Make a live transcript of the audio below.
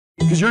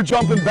because you're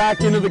jumping back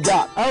into the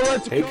gap.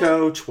 Hey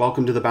coach,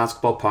 welcome to the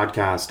Basketball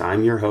Podcast.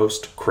 I'm your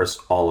host, Chris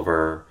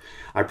Oliver.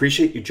 I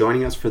appreciate you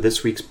joining us for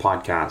this week's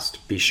podcast.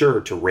 Be sure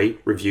to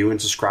rate, review,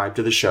 and subscribe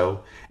to the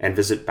show, and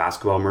visit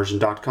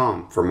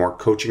basketballimmersion.com for more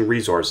coaching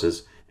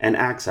resources and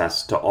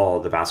access to all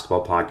the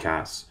basketball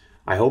podcasts.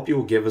 I hope you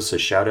will give us a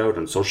shout out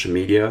on social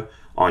media,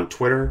 on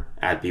Twitter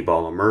at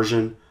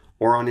 @BBallImmersion,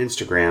 or on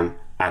Instagram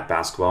at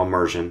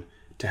BasketballImmersion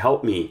to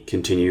help me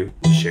continue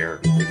to share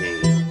the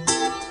game.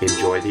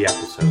 Enjoy the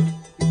episode.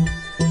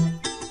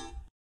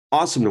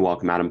 Awesome to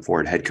welcome Adam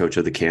Forde, head coach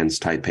of the Cairns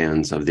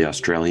Taipans of the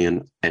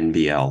Australian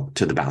NBL,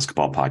 to the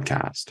Basketball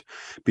Podcast.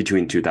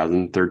 Between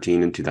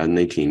 2013 and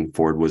 2018,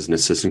 Forde was an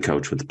assistant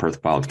coach with the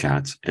Perth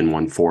Wildcats and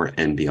won 4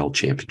 NBL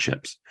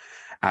championships.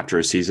 After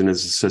a season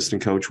as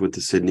assistant coach with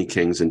the Sydney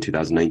Kings in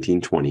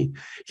 2019-20,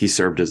 he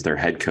served as their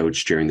head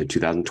coach during the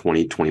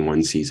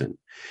 2020-21 season.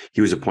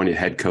 He was appointed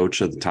head coach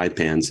of the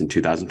Taipans in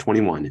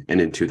 2021, and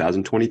in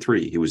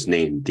 2023, he was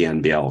named the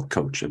NBL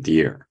Coach of the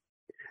Year.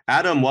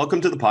 Adam,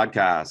 welcome to the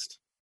podcast.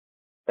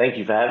 Thank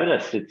you for having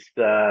us. It's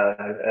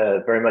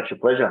very much a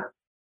pleasure.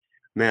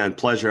 Man,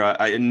 pleasure.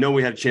 I know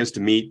we had a chance to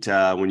meet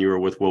when you were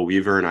with Will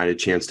Weaver, and I had a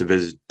chance to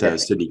visit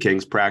Sydney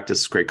Kings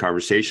practice. Great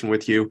conversation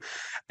with you.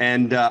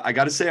 And I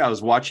got to say, I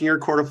was watching your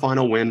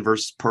quarterfinal win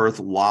versus Perth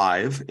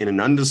live in an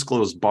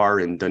undisclosed bar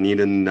in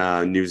Dunedin,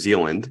 New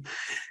Zealand.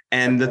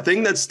 And the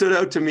thing that stood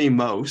out to me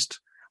most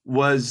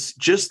was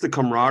just the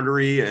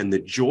camaraderie and the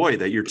joy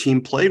that your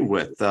team played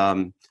with.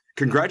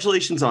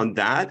 Congratulations on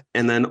that.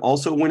 And then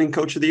also winning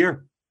Coach of the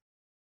Year.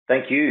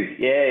 Thank you.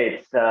 Yeah,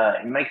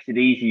 it makes it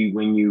easy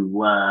when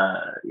you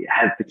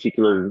have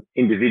particular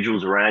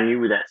individuals around you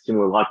with that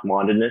similar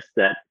like-mindedness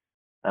that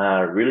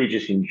really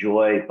just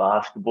enjoy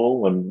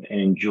basketball and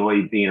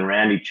enjoy being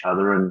around each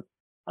other. And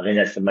I think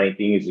that's the main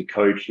thing as a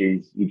coach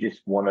is you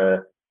just want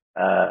to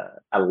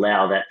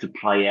allow that to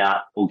play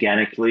out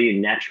organically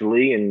and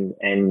naturally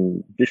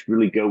and just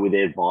really go with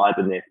their vibe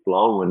and their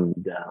flow.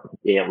 And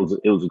it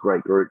was a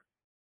great group.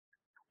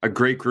 A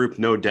great group,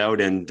 no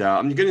doubt. And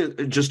I'm going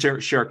to just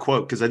share a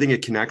quote because I think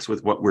it connects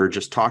with what we're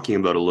just talking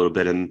about a little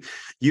bit. And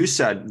you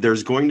said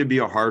there's going to be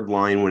a hard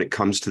line when it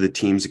comes to the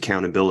team's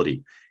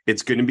accountability.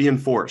 It's going to be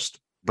enforced,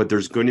 but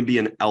there's going to be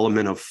an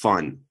element of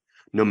fun.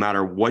 No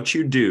matter what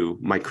you do,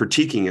 my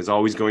critiquing is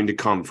always going to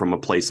come from a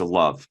place of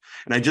love.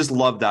 And I just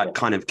love that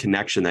kind of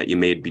connection that you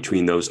made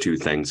between those two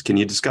things. Can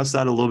you discuss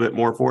that a little bit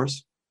more for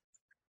us?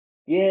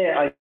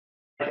 Yeah,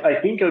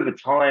 I think over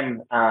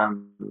time,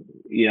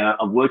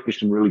 I've worked with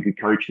some really good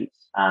coaches.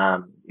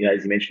 As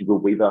you mentioned, Will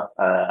Weaver,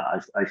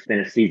 I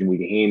spent a season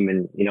with him,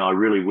 and I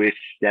really wish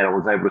that I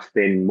was able to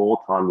spend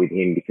more time with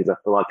him because I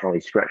feel like I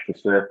only scratched the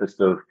surface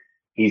of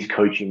his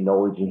coaching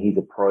knowledge and his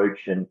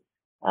approach. And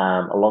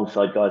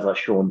alongside guys like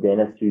Sean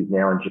Dennis, who's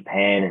now in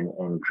Japan,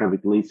 and Trevor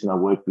Gleason, I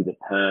worked with at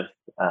Perth,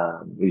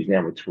 who's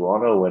now with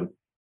Toronto. And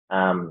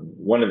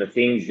one of the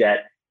things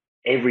that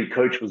every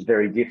coach was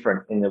very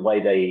different in the way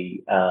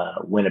they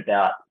went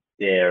about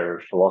their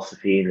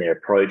philosophy and their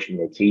approach and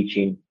their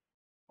teaching.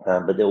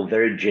 But they were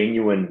very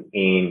genuine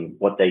in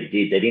what they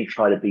did. They didn't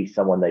try to be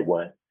someone they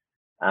weren't.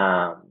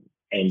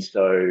 And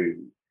so,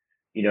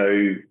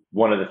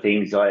 one of the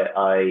things I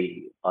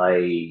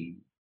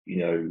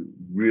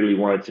really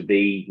wanted to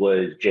be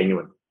was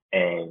genuine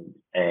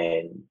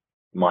and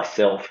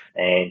myself.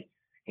 And,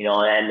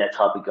 I am that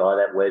type of guy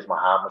that wears my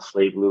heart on my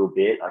sleeve a little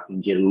bit. I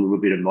can get a little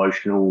bit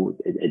emotional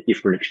at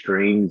different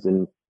extremes.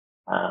 And,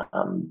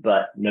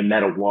 but no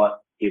matter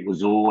what, it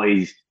was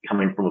always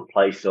coming from a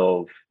place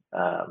of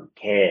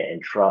care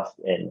and trust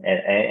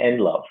and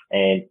love.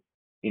 And,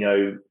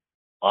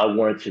 I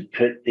wanted to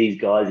put these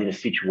guys in a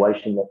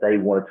situation that they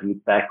wanted to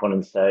look back on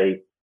and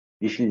say,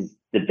 this is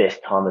the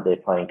best time of their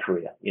playing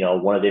career. I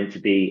wanted them to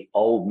be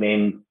old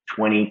men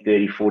 20,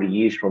 30, 40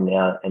 years from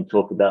now and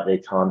talk about their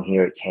time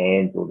here at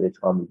Cairns or their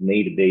time with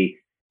me to be,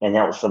 and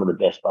that was some of the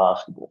best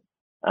basketball.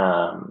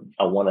 I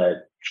want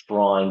to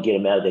try and get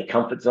them out of their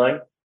comfort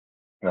zone.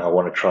 And I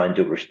want to try and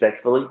do it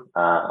respectfully.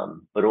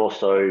 But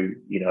also,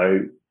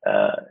 I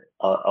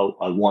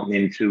want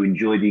them to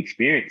enjoy the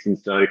experience. And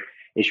so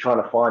it's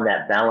trying to find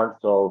that balance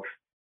of,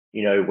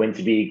 when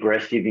to be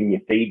aggressive in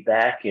your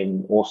feedback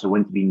and also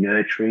when to be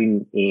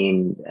nurturing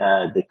in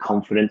the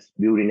confidence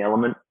building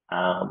element,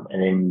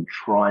 and then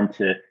trying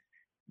to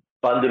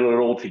bundle it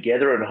all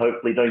together and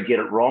hopefully don't get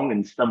it wrong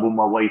and stumble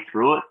my way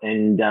through it.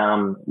 And,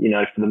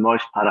 for the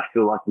most part, I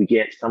feel like we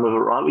get some of it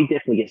right. We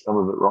definitely get some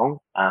of it wrong.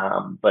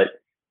 But,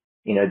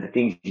 the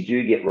things you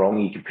do get wrong,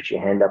 you can put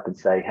your hand up and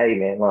say, hey,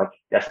 man, like,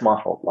 that's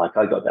my fault. Like,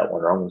 I got that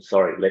one wrong. I'm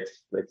sorry.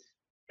 Let's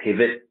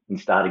pivot and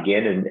start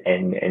again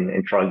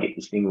and try and get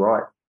this thing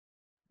right.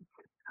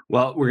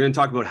 Well, we're going to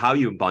talk about how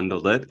you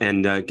bundled it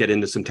and get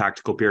into some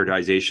tactical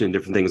periodization and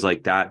different things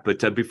like that.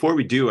 But before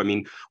we do,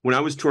 when I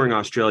was touring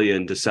Australia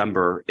in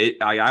December,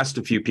 I asked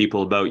a few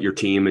people about your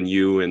team and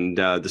you and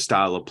the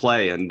style of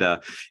play. And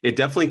it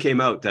definitely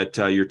came out that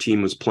your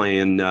team was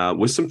playing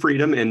with some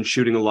freedom and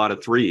shooting a lot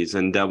of threes.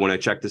 And when I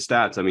checked the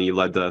stats, you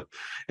led the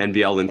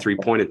NBL in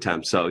 3-point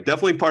attempts. So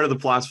definitely part of the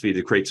philosophy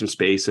to create some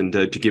space and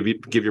to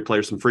give your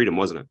players some freedom,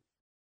 wasn't it?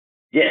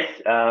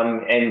 Yes,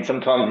 and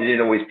sometimes it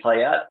didn't always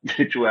play out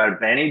to our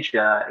advantage.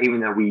 Even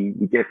though we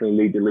definitely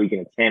lead the league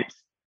in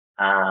attempts,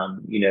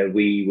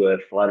 we were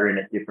fluttering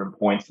at different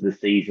points of the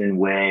season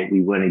where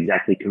we weren't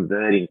exactly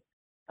converting.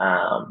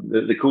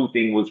 The cool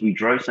thing was we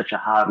drove such a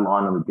hard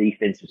line on the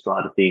defensive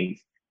side of things.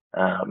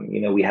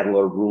 We had a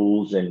lot of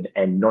rules and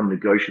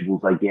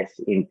non-negotiables, I guess,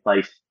 in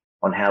place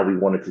on how we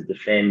wanted to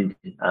defend,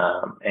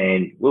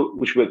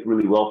 which worked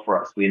really well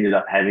for us. We ended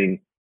up having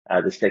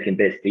the second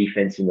best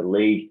defense in the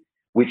league,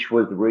 which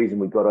was the reason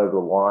we got over the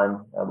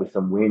line with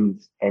some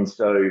wins. And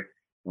so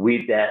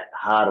with that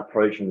hard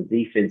approach on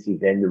the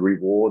defensive end, the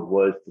reward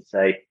was to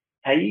say,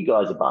 hey, you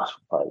guys are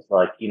basketball players.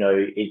 Like,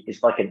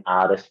 it's like an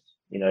artist,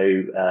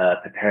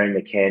 preparing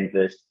the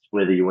canvas,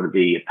 whether you want to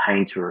be a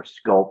painter, a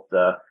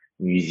sculptor,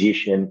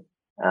 musician.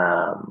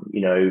 I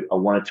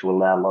wanted to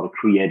allow a lot of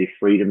creative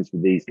freedoms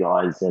with these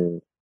guys.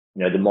 And,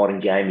 the modern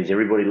game is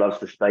everybody loves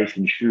to space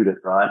and shoot it,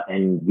 right?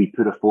 And we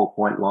put a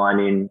 4-point line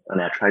in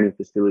on our training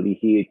facility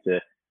here to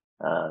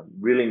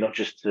really not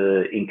just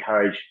to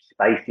encourage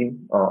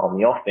spacing on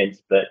the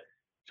offense, but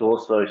to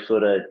also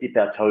sort of dip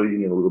our toes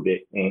in a little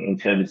bit in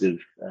terms of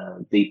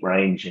deep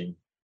range. And,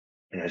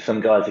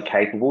 some guys are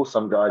capable,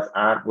 some guys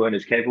weren't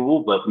as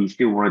capable, but we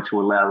still wanted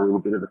to allow a little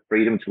bit of the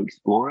freedom to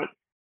explore it.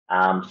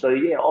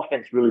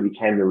 Offense really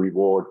became the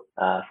reward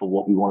for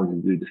what we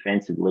wanted to do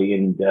defensively.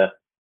 And,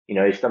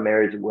 some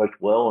areas it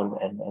worked well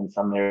and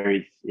some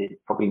areas it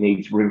probably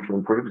needs room for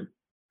improvement.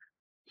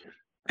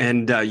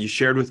 And you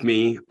shared with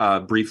me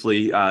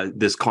briefly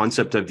this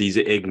concept of these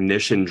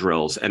ignition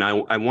drills. And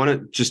I want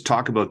to just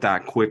talk about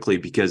that quickly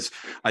because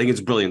I think it's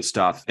brilliant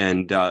stuff.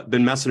 And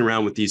been messing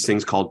around with these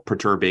things called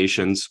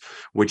perturbations,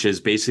 which is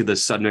basically the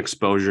sudden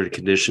exposure to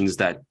conditions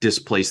that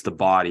displace the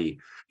body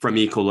from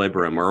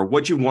equilibrium, or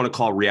what you want to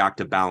call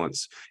reactive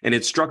balance. And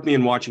it struck me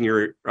in watching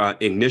your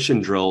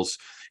ignition drills.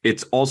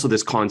 It's also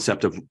this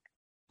concept of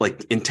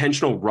like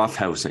intentional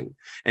roughhousing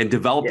and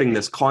developing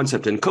this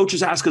concept. And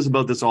coaches ask us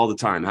about this all the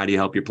time. How do you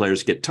help your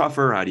players get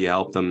tougher? How do you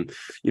help them,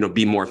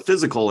 be more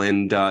physical?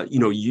 And,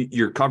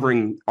 you're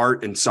covering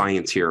art and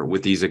science here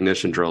with these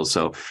ignition drills.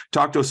 So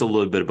talk to us a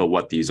little bit about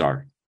what these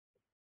are.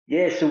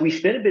 Yeah, so we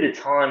spent a bit of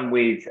time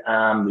with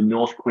the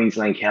North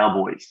Queensland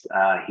Cowboys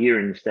here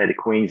in the state of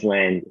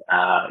Queensland.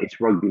 It's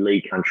rugby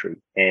league country,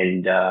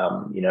 and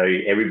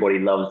everybody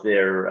loves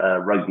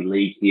their rugby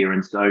league here.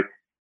 And so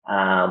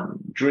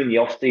during the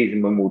off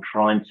season, when we were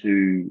trying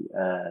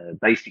to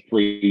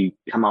basically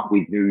come up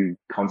with new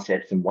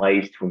concepts and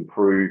ways to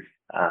improve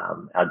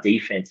our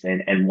defense,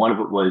 and one of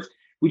it was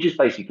we just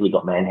basically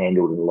got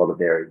manhandled in a lot of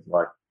areas.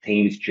 Like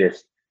teams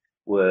just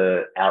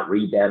were out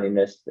rebounding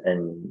us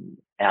and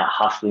out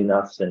hustling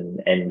us, and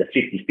the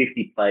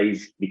 50-50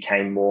 plays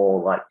became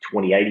more like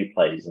 20-80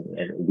 plays,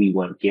 and we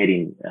weren't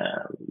getting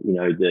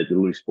the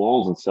loose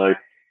balls. And so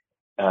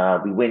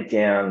we went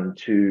down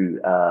to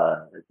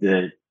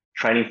the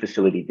training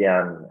facility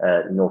down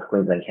North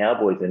Queensland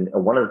Cowboys, and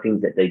one of the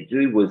things that they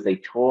do was they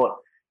taught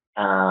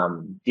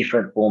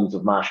different forms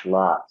of martial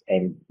arts,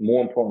 and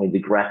more importantly the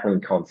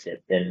grappling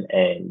concept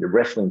and the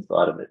wrestling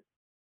side of it.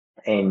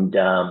 And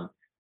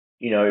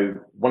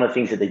one of the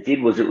things that they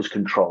did was it was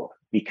controlled,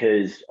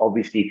 because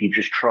obviously if you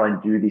just try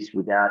and do this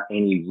without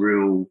any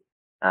real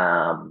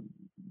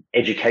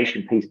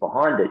education piece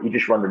behind it, you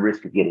just run the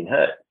risk of getting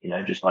hurt,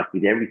 just like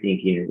with everything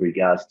in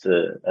regards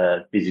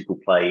to physical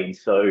play. And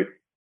so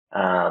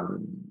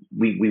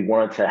we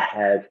wanted to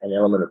have an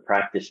element of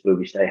practice where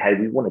we say, hey,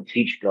 we want to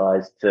teach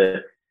guys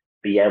to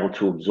be able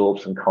to absorb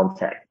some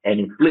contact and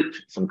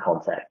inflict some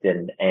contact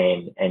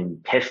and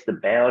test the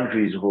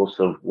boundaries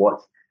also of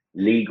what's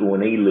legal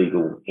and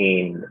illegal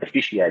in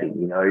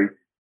officiating.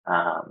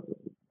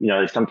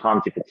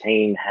 Sometimes if a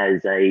team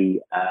has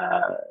a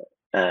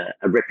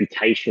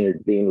reputation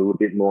as being a little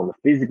bit more on the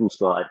physical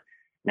side,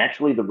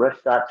 naturally the refs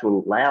start to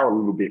allow a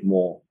little bit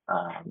more,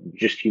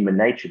 just human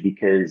nature,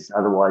 because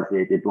otherwise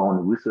they're blowing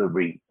the whistle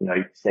every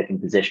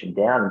second possession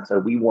down. And so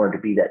we wanted to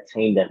be that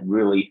team that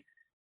really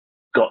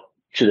got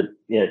to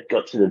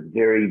the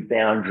very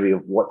boundary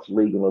of what's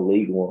legal and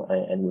illegal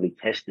and really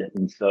test it.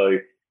 And so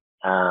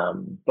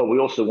but we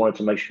also wanted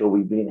to make sure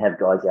we didn't have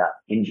guys out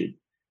injured.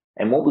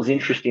 And what was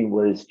interesting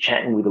was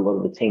chatting with a lot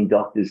of the team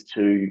doctors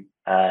too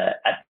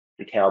at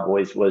the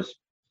Cowboys was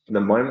the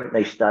moment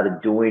they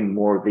started doing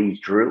more of these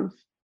drills,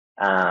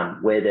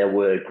 where they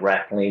were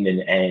grappling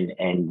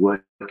and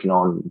working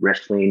on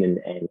wrestling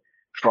and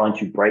trying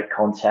to break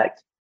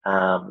contact,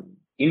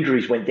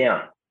 injuries went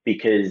down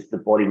because the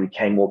body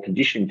became more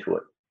conditioned to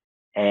it.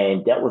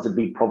 And that was a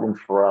big problem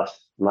for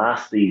us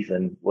last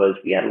season, was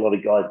we had a lot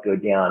of guys go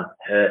down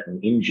hurt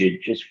and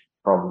injured just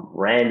from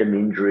random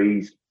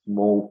injuries,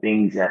 small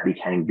things that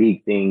became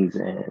big things,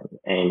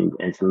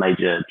 and some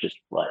major just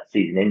like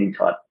season-ending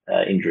type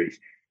injuries.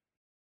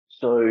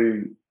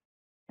 So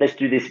let's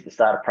do this at the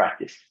start of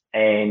practice.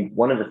 And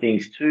one of the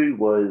things too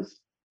was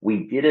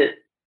we did it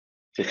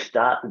to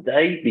start the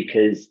day,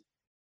 because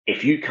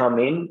if you come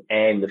in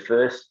and the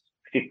first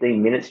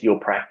 15 minutes of your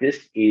practice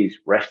is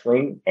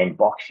wrestling and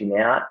boxing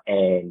out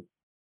and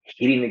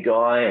hitting the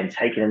guy and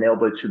taking an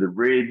elbow to the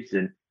ribs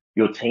and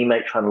your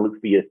teammate trying to look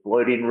for your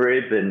floating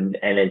rib and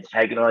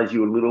antagonize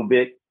you a little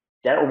bit,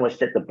 that almost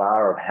set the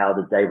bar of how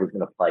the day was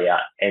going to play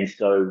out. And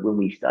so when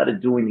we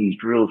started doing these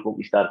drills, what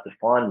we started to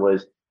find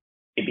was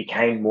it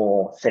became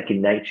more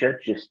second nature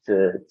just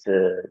to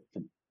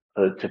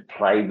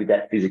play with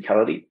that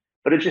physicality,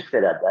 but it just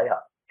set our day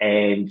up.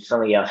 And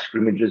suddenly our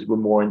scrimmages were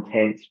more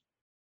intense.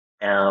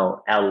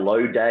 Our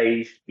low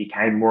days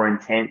became more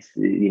intense.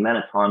 The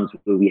amount of times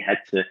where we had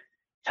to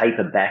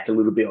taper back a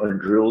little bit on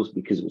drills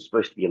because it was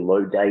supposed to be a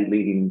low day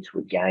leading into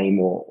a game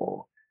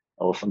or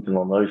something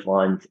along those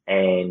lines.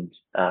 And,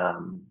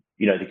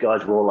 the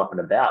guys were all up and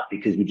about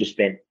because we just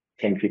spent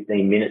 10,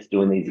 15 minutes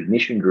doing these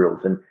ignition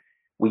drills. And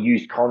we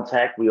used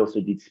contact. We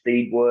also did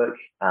speed work.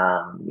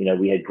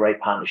 We had great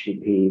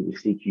partnership here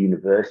with CQ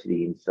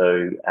University. And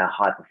so our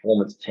high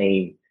performance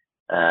team,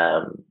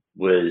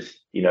 was,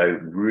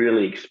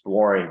 really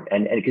exploring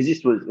and because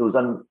it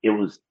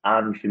was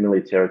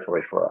unfamiliar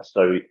territory for us.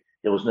 So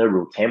there was no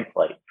real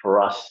template for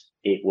us.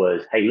 It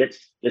was, hey,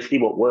 let's see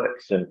what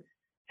works.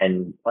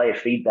 And player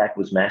feedback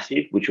was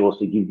massive, which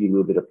also gives you a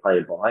little bit of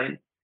player buy-in.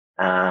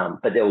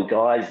 But there were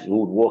guys who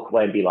would walk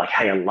away and be like,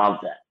 hey, I love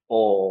that.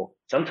 Or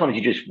sometimes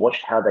you just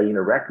watched how they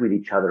interact with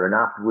each other, and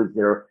afterwards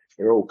they're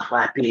all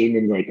clapping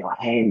and they got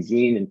hands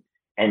in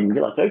and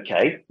you're like,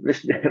 okay,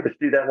 let's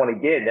do that one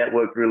again. That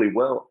worked really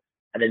well.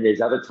 And then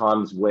there's other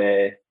times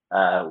where,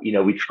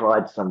 we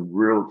tried some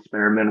real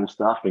experimental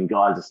stuff and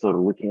guys are sort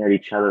of looking at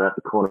each other at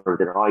the corner of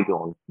their eye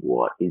going,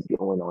 what is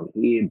going on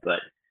here? But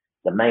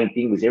the main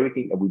thing was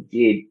everything that we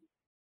did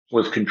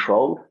was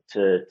controlled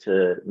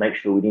to make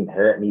sure we didn't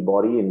hurt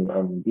anybody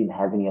and didn't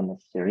have any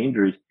unnecessary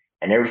injuries,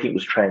 and everything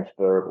was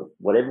transferable.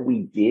 Whatever we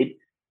did,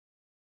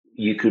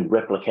 you could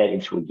replicate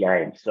into a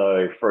game.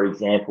 So, for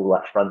example,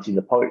 like fronts in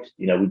the post,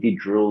 we did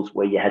drills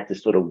where you had to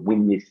sort of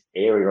win this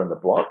area on the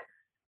block,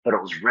 but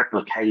it was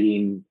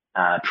replicating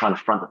trying to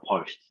front the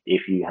post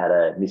if you had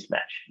a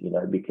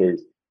mismatch,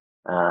 because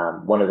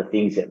one of the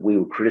things that we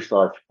were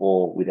criticized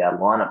for with our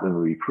lineup when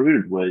we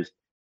recruited was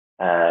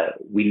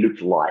we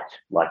looked light,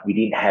 like we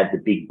didn't have the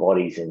big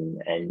bodies,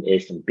 and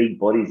there's some big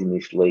bodies in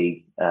this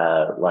league,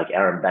 like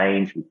Aaron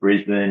Baines with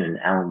Brisbane and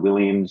Alan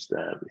Williams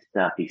with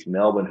Southeast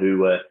Melbourne, who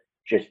were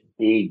just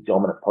big,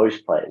 dominant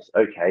post players.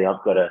 Okay,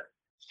 I've got a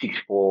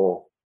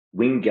 6'4"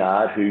 wing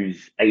guard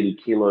who's 80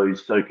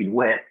 kilos soaking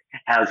wet.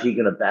 How's he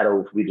going to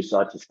battle if we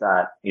decide to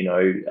start,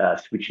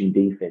 switching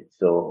defense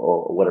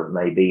or whatever it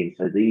may be? And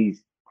so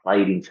these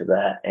played into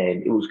that,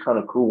 and it was kind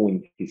of cool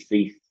when you could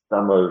see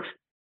some of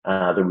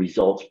the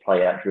results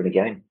play out during the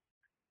game.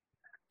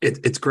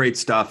 It's great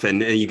stuff,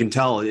 and you can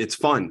tell it's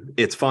fun.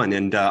 It's fun,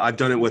 and I've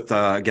done it with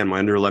again my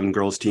under 11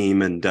 girls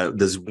team, and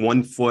there's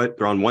 1 foot.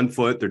 They're on 1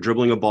 foot. They're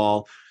dribbling a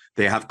ball.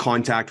 They have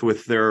contact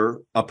with their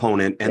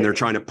opponent and they're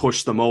trying to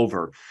push them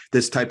over.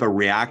 This type of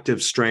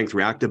reactive strength,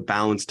 reactive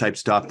balance type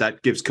stuff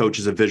that gives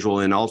coaches a visual.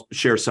 And I'll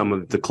share some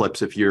of the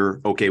clips if you're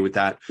okay with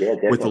that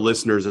with the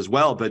listeners as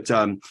well. But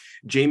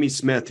Jamie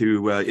Smith,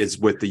 who is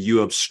with the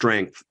U of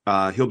Strength,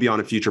 he'll be on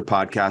a future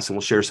podcast and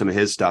we'll share some of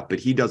his stuff, but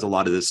he does a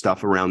lot of this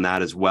stuff around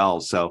that as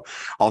well. So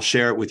I'll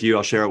share it with you.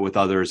 I'll share it with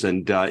others.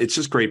 And it's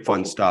just great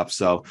fun stuff.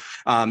 So,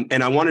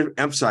 and I want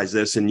to emphasize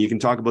this, and you can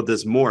talk about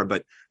this more,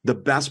 but the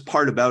best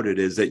part about it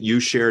is that you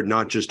shared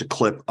not just a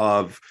clip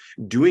of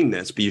doing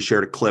this, but you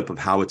shared a clip of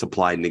how it's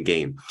applied in the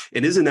game.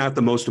 And isn't that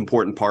the most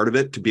important part of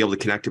it, to be able to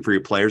connect it for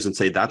your players and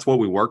say, that's what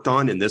we worked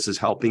on and this is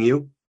helping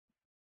you?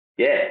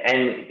 Yeah,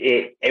 and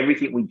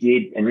everything we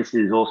did, and this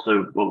is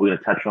also what we're going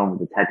to touch on with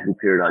the tactical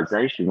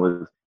periodization,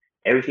 was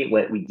everything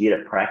that we did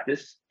at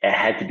practice, it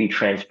had to be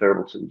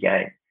transferable to the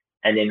game.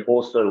 And then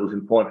also it was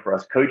important for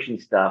us coaching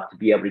staff to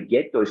be able to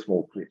get those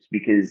small clips,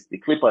 because the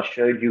clip I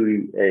showed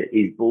you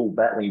is Bull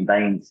battling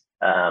Baines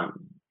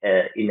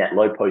in that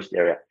low post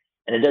area,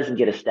 and it doesn't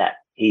get a stat.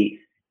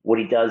 What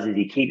he does is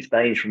he keeps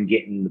Baines from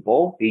getting the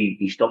ball.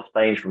 He stops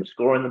Baines from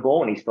scoring the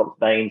ball, and he stops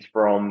Baines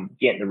from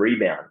getting the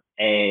rebound.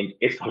 And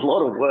it's a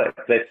lot of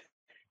work. But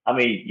I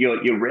mean,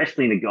 you're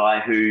wrestling a guy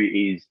who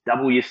is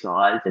double your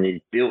size and is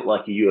built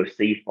like a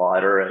UFC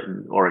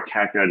fighter or a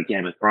character out of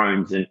Game of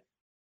Thrones, and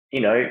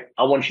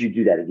I want you to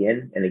do that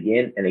again and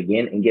again and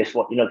again. And guess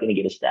what? You're not going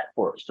to get a stat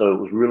for it. So it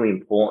was really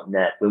important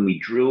that when we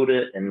drilled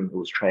it and it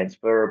was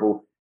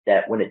transferable,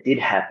 that when it did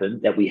happen,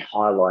 that we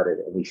highlighted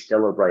it and we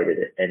celebrated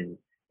it. And,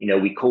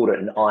 we called it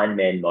an Iron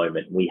Man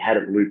moment. We had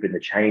it loop in the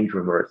change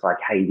room where it's like,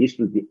 hey, this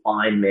was the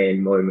Iron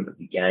Man moment of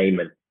the game.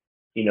 And,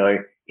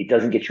 it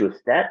doesn't get you a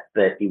stat,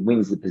 but it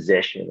wins the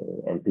possession,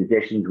 and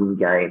possessions win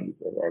games,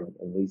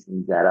 and these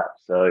things add up.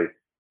 So,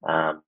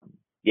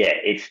 yeah,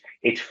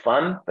 it's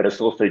fun, but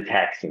it's also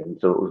taxing. And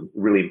so it was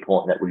really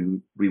important that we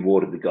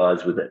rewarded the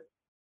guys with it.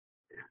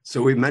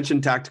 So we've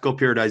mentioned tactical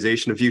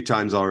periodization a few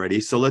times already.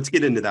 So let's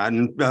get into that.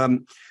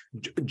 And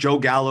Joe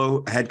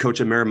Gallo, head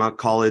coach at Merrimack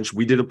College.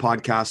 We did a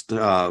podcast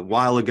a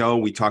while ago.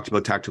 We talked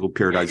about tactical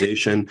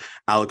periodization.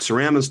 Alex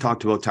Sarama's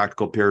talked about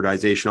tactical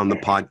periodization on the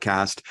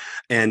podcast.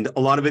 And a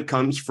lot of it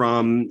comes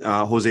from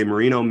Jose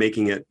Marino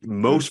making it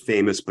most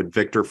famous, but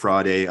Victor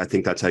Forde, I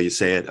think that's how you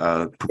say it,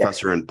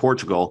 professor in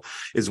Portugal,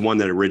 is one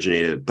that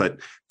originated. But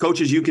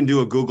coaches, you can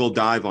do a Google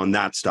dive on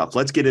that stuff.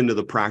 Let's get into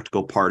the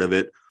practical part of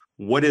it.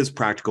 What is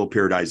practical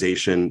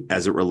periodization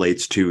as it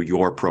relates to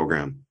your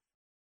program?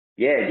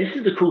 Yeah, this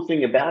is the cool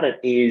thing about it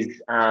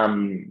is as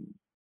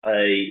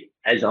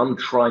I'm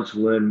trying to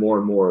learn more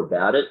and more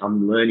about it,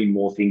 I'm learning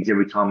more things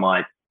every time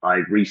I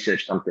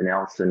research something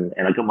else. And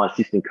I got my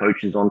assistant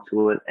coaches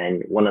onto it.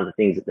 And one of the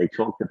things that they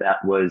talked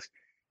about was,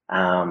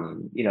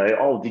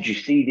 oh, did you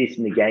see this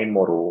in the game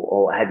model?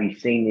 Or have you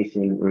seen this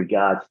in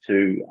regards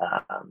to,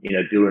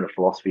 building a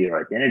philosophy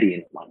or identity?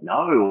 And I'm like,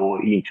 no,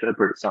 or you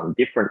interpret it something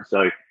different.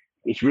 So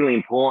it's really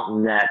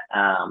important that,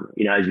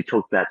 as we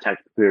talked about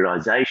tactical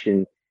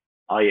periodization,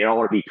 I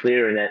want to be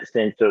clear in that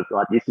sense of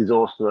like, this is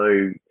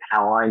also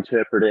how I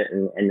interpret it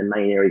and the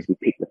main areas we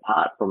picked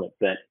apart from it.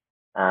 But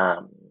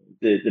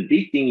the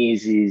big thing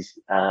is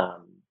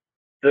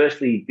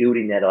firstly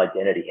building that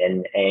identity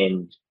and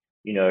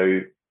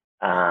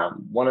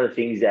one of the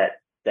things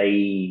that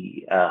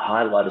they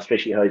highlight,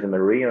 especially Jose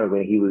Marino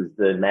when he was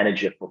the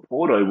manager for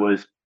Porto,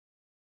 was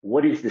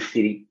what is the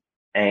city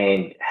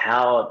and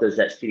how does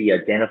that city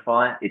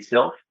identify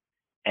itself?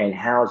 And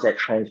how is that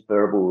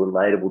transferable,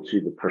 relatable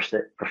to the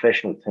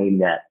professional team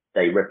that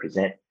they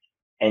represent?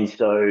 And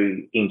so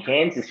in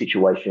Kansas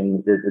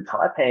situation, the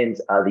Taipans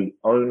are the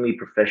only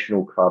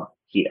professional club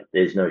here.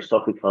 There's no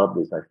soccer club,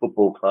 there's no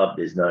football club,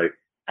 there's no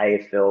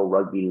AFL,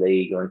 rugby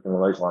league, or anything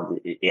along those lines.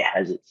 It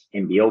has its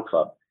NBL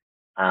club.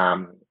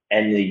 And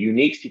the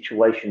unique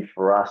situation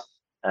for us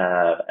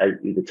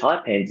with the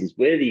Taipans is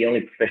we're the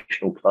only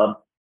professional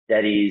club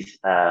that is,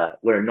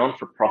 we're a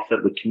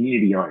non-for-profit, we're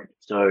community owned.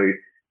 So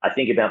I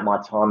think about my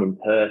time in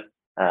Perth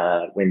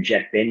when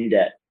Jack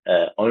Bendat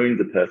owned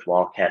the Perth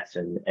Wildcats,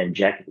 and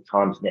Jack at the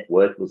time's net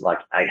worth was like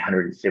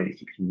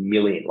 876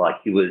 million.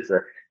 Like he was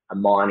a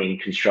mining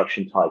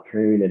construction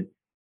tycoon, and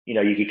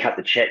you could cut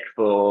the check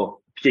for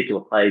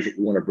particular players that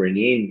you want to bring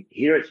in.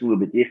 Here it's a little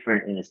bit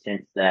different in a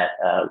sense that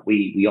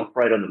we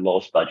operate on the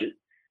lowest budget.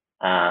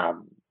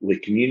 We're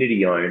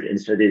community owned,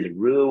 and so there's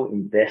real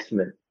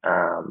investment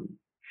from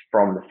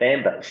the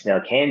fan base.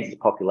 Now, Kansas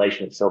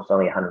population itself is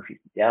only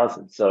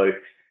 150,000, so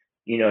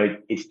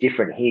it's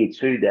different here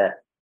too,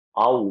 that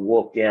I'll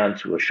walk down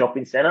to a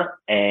shopping center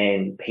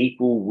and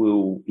people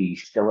will be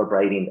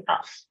celebrating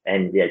us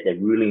and they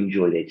really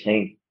enjoy their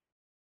team.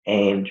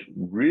 And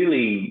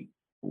really,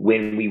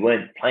 when we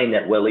weren't playing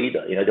that well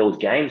either, there was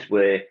games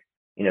where,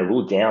 we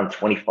were down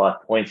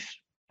 25 points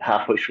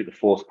halfway through the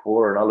fourth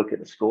quarter, and I look at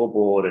the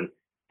scoreboard and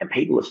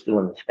people are still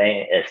in the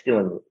still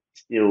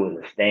in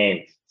the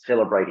stands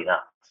celebrating us.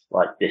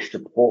 Like their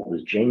support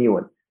was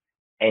genuine.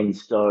 And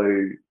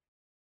so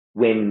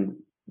when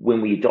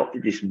we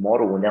adopted this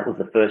model, and that was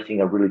the first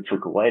thing I really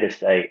took away to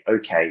say,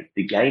 okay,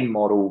 the game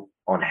model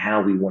on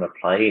how we want to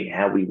play and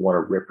how we want to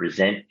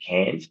represent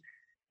Cairns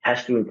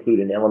has to include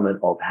an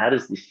element of how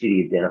does the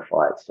city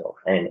identify itself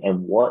and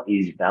what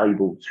is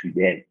valuable to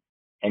them.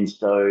 And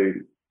so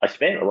I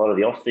spent a lot of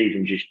the off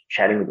season just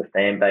chatting with the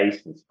fan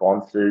base and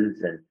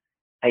sponsors and,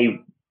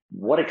 hey,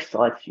 what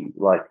excites you?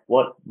 Like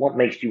what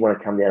makes you want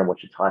to come down and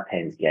watch a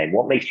Taipans game?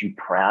 What makes you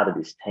proud of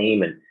this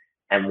team?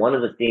 And one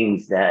of the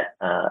things that,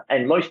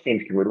 and most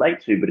teams can relate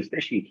to, but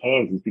especially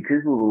Cairns, is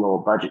because we're a lower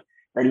budget,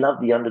 they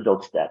love the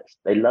underdog status.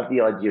 They love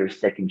the idea of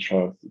second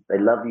chances. They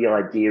love the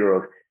idea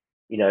of,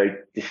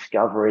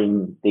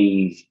 discovering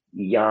these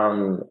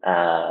young,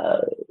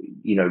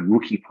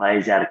 rookie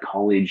players out of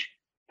college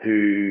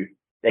who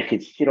they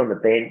could sit on the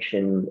bench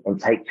and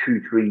take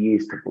 2-3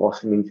 years to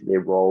blossom into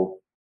their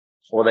role,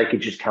 or they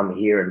could just come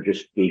here and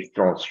just be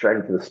thrown straight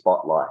into the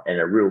spotlight and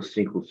a real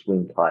single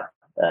swing type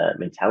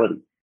mentality.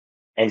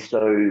 And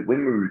so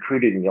when we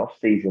recruited in the off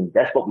season,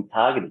 that's what we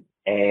targeted.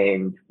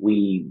 And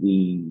we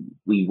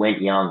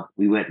went young.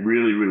 We went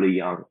really, really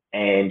young.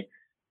 And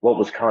what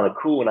was kind of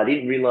cool, and I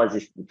didn't realize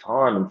this at the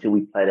time until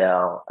we played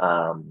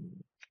our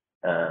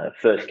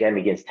first game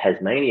against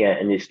Tasmania,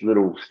 and this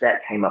little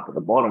stat came up at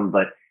the bottom,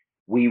 but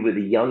we were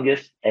the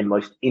youngest and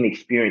most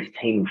inexperienced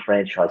team in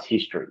franchise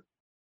history.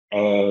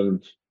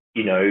 And,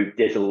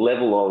 there's a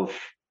level of,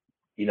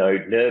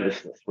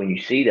 nervousness when you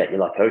see that. You're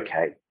like,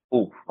 okay,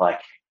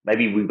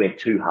 maybe we went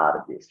too hard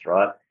at this,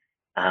 right?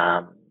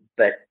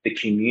 But the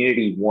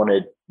community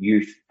wanted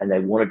youth and they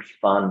wanted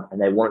fun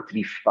and they wanted to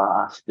be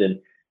fast and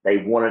they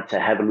wanted to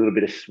have a little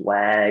bit of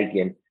swag,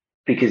 and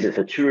because it's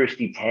a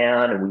touristy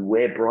town and we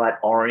wear bright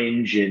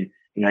orange and,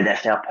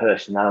 that's our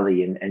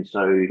personality. And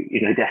so,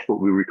 that's what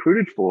we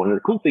recruited for. And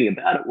the cool thing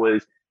about it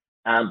was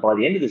by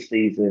the end of the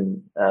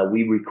season,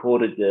 we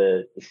recorded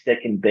the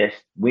second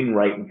best win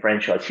rate in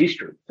franchise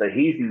history. So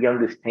he's the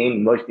youngest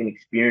team, most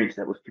inexperienced,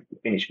 that was picked to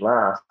finish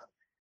last.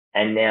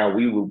 And now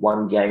we were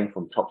one game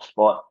from top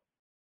spot.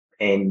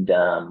 And,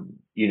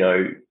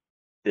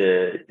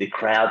 the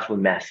crowds were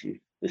massive.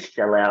 the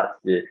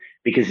sellouts,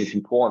 because it's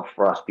important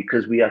for us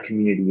because we are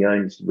community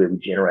owned. This is where we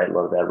generate a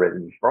lot of our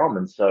revenue from.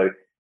 And so,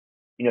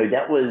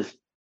 that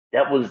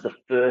was the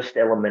first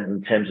element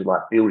in terms of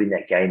like building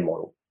that game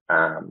model,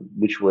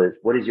 which was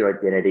what is your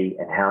identity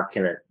and how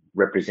can it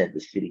represent the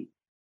city?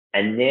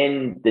 And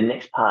then the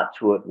next part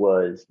to it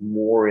was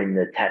more in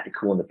the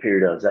tactical and the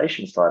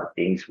periodization side of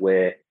things,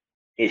 where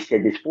it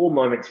said there's 4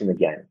 moments in the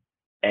game.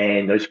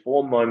 And those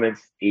 4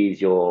 moments is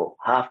your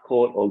half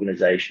court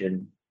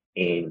organization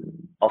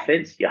in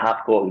offense, your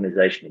half court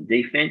organization in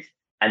defense,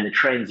 and the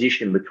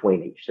transition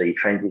between each. So you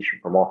transition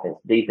from offense,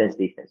 defense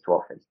to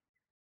offense.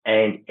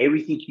 And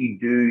everything you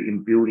do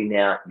in building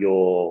out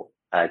your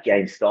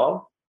game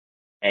style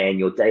and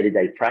your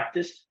day-to-day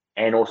practice,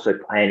 and also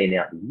planning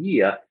out the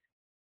year,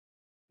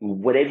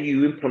 whatever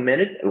you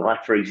implemented,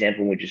 like for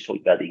example, we just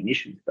talked about the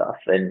ignition stuff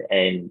and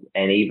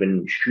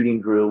even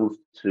shooting drills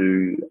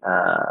to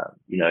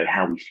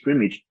how we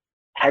scrimmaged,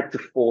 had to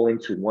fall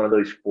into one of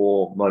those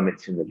 4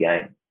 moments in the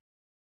game.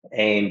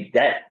 And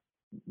that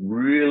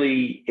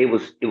really, it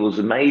was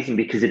amazing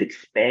because it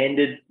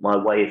expanded my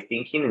way of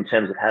thinking in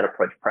terms of how to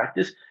approach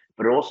practice,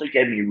 but it also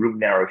gave me a real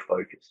narrow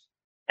focus.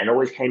 And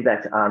always came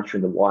back to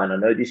answering the why. And I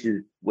know this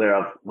is where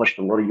I've watched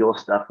a lot of your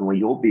stuff, and where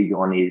you're big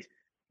on is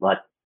like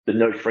the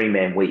no free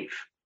man weave.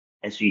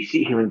 And so you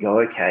sit here and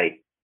go, okay,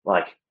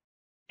 like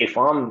if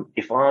I'm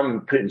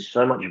putting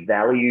so much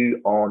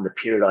value on the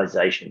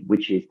periodization,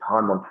 which is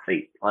time on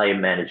feet, player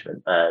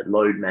management,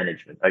 load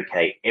management,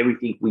 okay,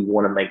 everything we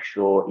want to make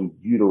sure is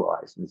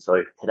utilized. And so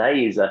if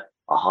today is a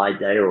high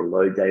day or a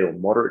low day or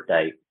moderate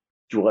day,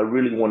 do I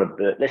really want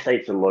to let's say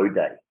it's a low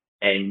day,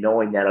 and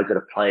knowing that I've got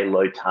to play a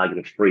load target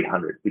of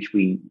 300, which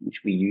we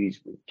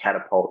use with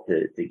Catapult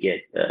to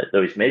get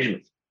those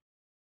measurements.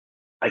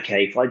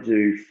 Okay, if I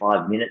do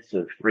 5 minutes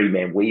of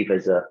 3-man weave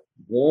as a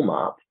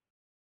warm-up,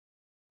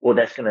 well,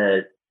 that's going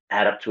to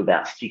add up to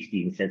about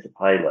 60 in sense of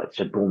payload.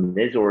 So boom,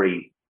 there's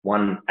already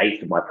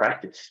 1/8 of my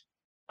practice.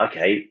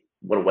 Okay,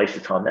 what a waste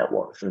of time that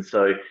was. And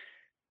so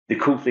the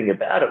cool thing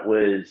about it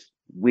was,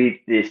 with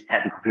this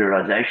tactical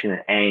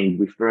periodization and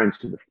referring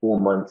to the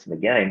 4 months in the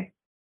game,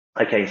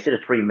 okay, instead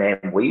of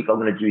 3-man weave, I'm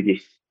going to do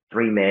this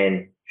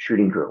 3-man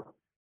shooting drill.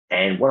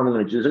 And what I'm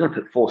going to do is I'm going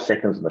to put 4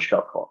 seconds on the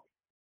shot clock.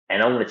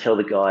 And I'm going to tell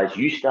the guys,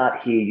 you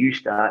start here, you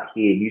start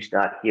here, you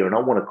start here, and I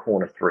want a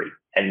corner 3.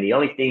 And the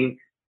only thing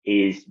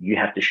is you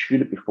have to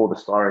shoot it before the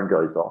siren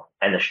goes off,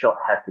 and the shot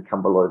has to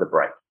come below the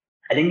break.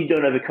 And then you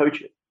don't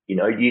overcoach it.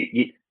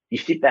 You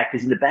sit back,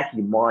 because in the back of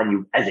your mind,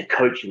 you as a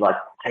coach, you're like,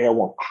 hey, I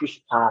want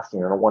crisp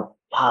passing, and I want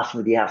passing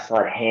with the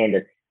outside hand,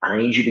 and I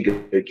need you to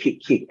go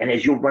kick. And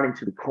as you're running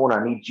to the corner,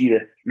 I need you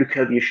to look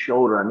over your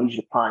shoulder. I need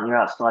you to plant your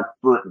outside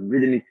foot and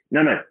rhythm.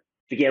 No,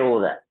 forget all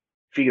of that.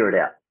 Figure it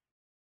out.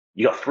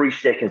 You got 3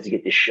 seconds to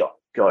get this shot.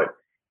 Go.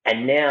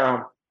 And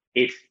now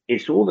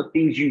it's all the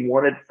things you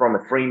wanted from a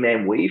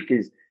 3-man weave,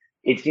 because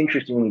it's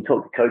interesting when you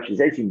talk to coaches,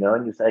 as you know,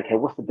 and you say, okay,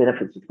 what's the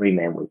benefits of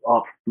 3-man weave?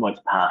 Oh,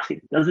 promotes passing.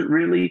 Does it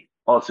really?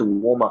 Oh, it's a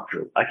warm-up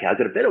drill. Okay, I've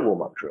got a better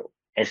warm-up drill.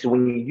 And so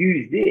when you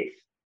use this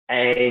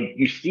and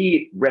you see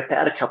it rep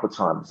out a couple of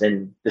times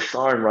and the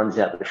siren runs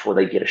out before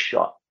they get a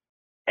shot,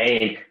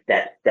 and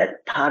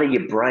that part of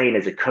your brain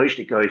as a coach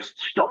that goes,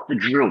 stop the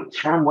drill,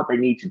 tell them what they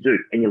need to do.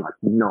 And you're like,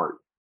 no,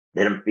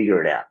 let them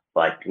figure it out.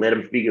 Let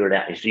them figure it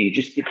out. And so you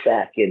just sit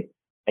back and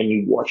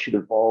you watch it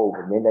evolve,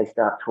 and then they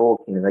start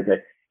talking and they go,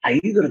 hey,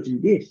 you got to do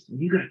this,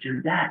 and you got to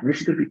do that, and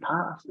this is going to be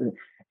passed.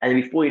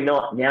 And before you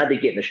know it, now they're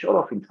getting the shot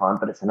off in time,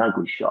 but it's an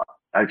ugly shot.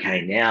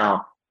 Okay,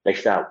 now they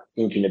start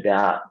thinking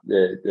about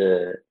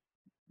the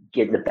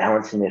getting the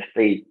balance in their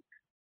feet,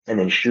 and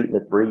then shooting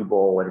the 3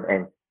 ball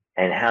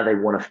and how they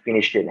want to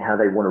finish it and how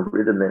they want to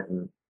rhythm it.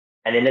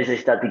 And then as they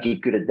start to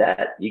get good at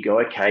that, you go,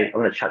 okay, I'm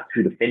going to chuck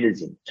 2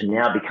 defenders in. So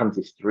now it becomes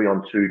this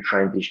 3-on-2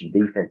 transition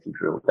defensive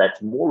drill.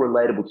 That's more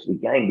relatable to the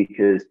game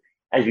because,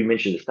 as we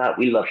mentioned at the start,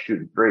 we love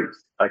shooting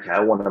threes. Okay,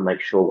 I want to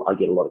make sure I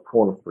get a lot of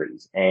corner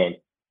threes. And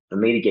for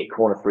me to get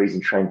corner threes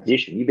in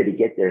transition, you better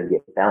get there and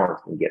get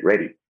balanced and get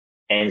ready.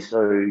 And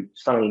so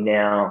suddenly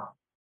now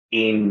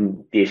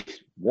in this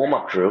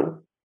warm-up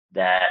drill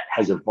that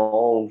has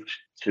evolved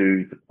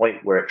to the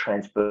point where it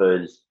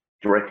transfers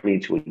directly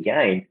into a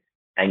game,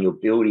 and you're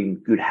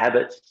building good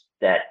habits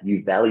that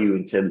you value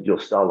in terms of your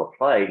style of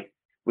play,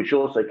 which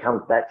also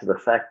comes back to the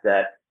fact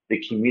that the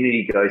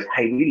community goes,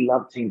 hey, we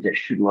love teams that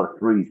shoot a lot of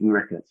threes. We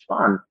reckon it's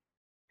fun.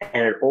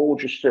 And it all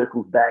just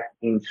circles back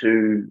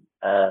into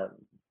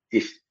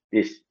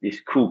this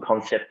cool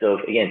concept of,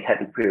 again,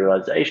 tactic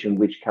periodization,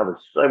 which covers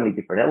so many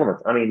different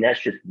elements. I mean,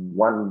 that's just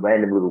one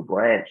random little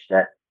branch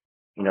that,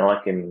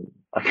 I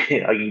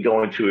can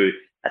go into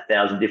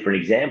 1,000 different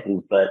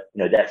examples, but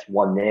that's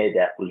one there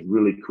that was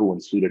really cool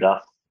and suited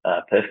us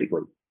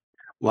perfectly.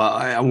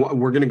 Well,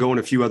 we're going to go in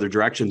a few other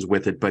directions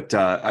with it, but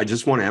I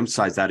just want to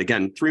emphasize that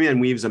again. 3-man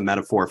weave is a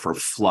metaphor for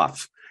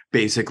fluff,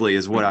 basically,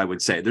 is what I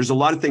would say. There's a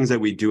lot of things that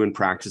we do in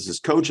practice as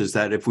coaches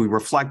that if we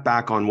reflect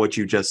back on what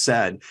you just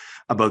said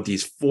about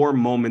these 4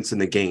 moments in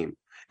the game,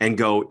 and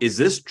go, is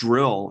this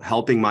drill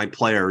helping my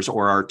players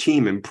or our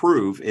team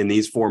improve in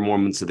these 4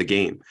 moments of the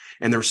game?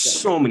 And there's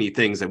so many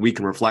things that we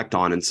can reflect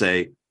on and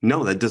say,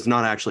 no, that does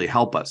not actually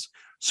help us.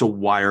 So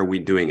why are we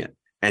doing it?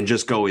 And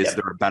just go, is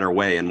there a better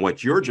way? And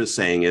what you're just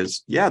saying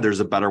is, yeah, there's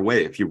a better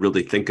way if you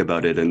really think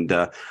about it. And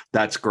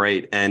that's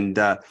great. And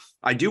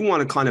I do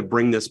want to kind of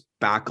bring this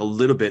back a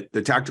little bit.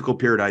 The tactical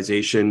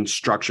periodization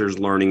structures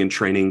learning and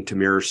training to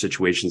mirror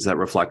situations that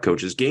reflect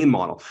coach's game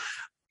model.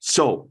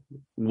 So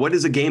what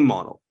is a game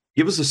model?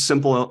 Give us a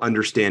simple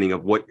understanding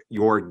of what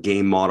your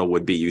game model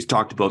would be. You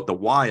talked about the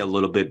why a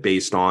little bit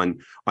based on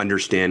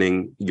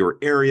understanding your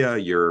area,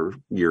 your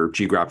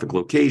geographic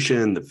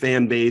location, the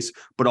fan base,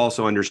 but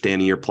also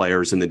understanding your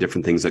players and the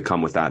different things that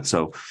come with that.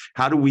 So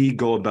how do we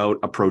go about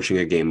approaching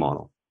a game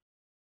model?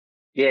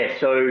 Yeah,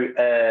 so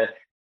I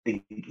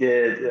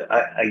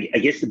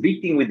guess the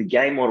big thing with the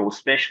game model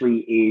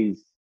especially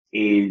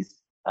is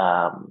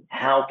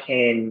how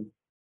can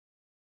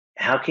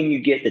you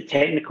get the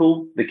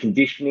technical, the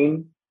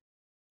conditioning,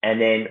 and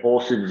then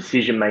also the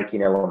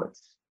decision-making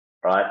elements,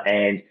 right?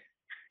 And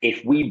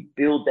if we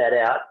build that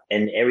out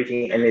and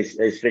everything, and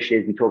especially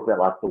as we talk about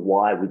like the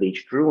why with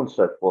each drill and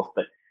so forth,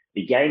 but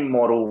the game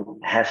model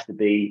has to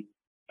be,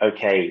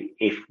 okay,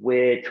 if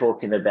we're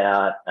talking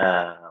about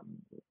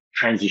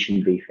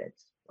transition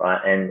defense,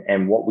 right?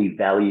 And what we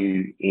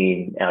value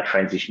in our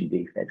transition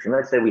defense. And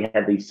let's say we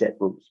have these set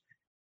rules.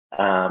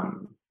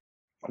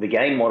 The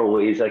game model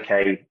is,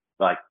 okay,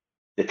 like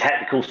the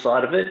tactical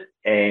side of it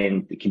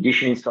and the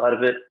conditioning side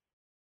of it,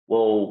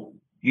 well,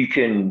 you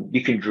can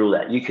drill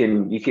that. You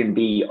can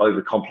be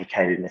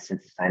overcomplicated in the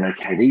sense of saying,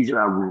 okay, these are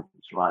our rules,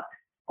 right?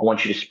 I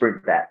want you to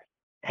sprint back.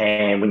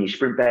 And when you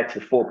sprint back to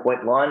the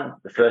 4-point line,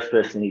 the first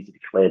person needs to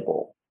declare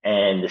ball.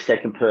 And the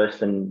second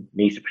person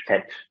needs to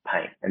protect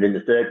paint. And then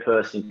the third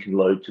person can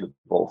load to the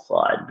ball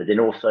side. But then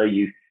also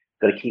you've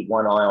got to keep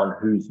one eye on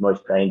who's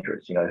most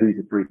dangerous, who's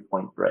a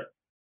 3-point threat.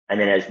 And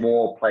then as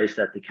more players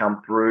start to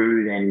come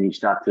through, then you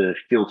start to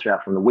filter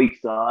out from the weak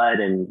side,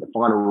 and the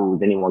final rule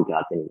is anyone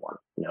guards anyone,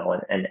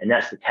 and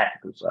that's the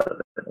tactical side of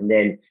it. And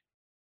then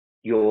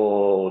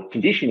your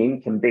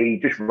conditioning can be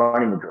just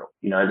running the drill.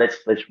 Let's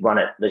run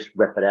it, let's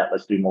rep it out,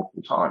 let's do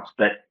multiple times.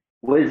 But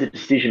where's the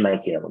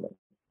decision-making element,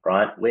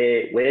 right?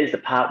 Where's the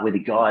part where the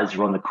guys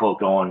are on the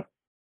court going,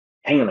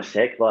 hang on a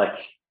sec, like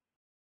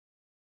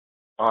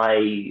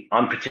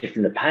I'm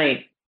protecting the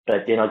paint,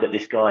 but then I've got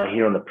this guy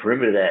here on the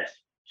perimeter that's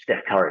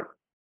Steph Curry.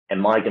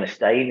 Am I going to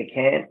stay in the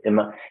camp?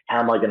 How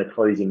am I going to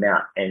close him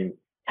out? And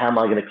how am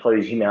I going to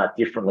close him out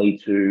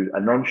differently to a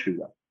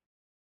non-shooter?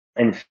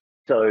 And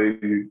so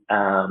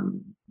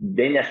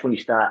then that's when you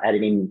start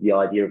adding in the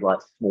idea of like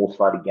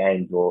small-sided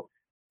games or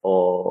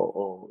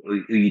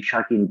you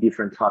chuck in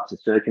different types of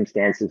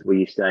circumstances where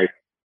you say,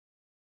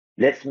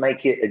 let's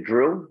make it a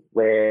drill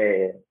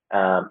where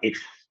it's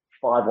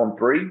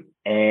 5-on-3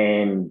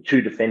 and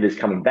 2 defenders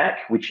coming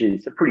back, which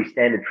is a pretty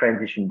standard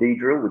transition D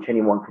drill, which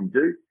anyone can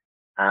do.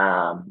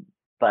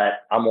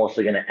 But I'm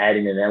also going to add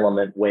in an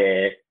element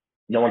where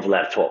no one's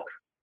allowed to talk,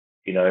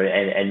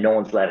 and no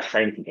one's allowed to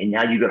say anything. And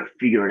now you've got to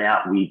figure it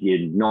out with your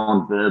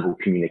non-verbal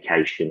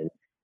communication.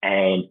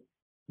 And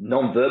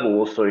non-verbal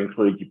also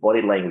includes your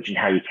body language and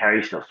how you carry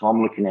yourself. So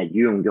I'm looking at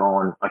you and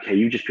going, okay,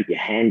 you just put your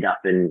hand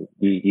up and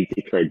you've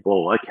declared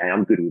ball. Okay,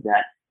 I'm good with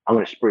that. I'm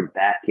going to sprint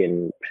back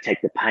and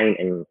protect the paint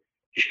and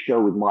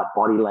show with my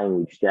body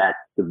language that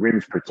the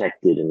rim's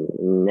protected and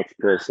the next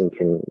person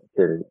can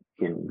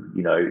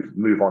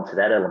move on to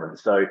that element.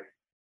 So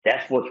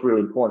that's what's really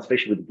important,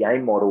 especially with the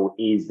game model,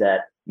 is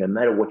that no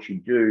matter what you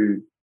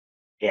do,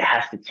 it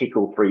has to tick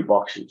all 3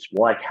 boxes.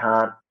 Why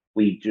can't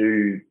we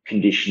do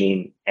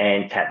conditioning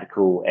and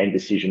tactical and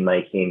decision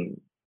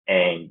making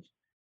and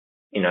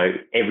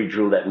every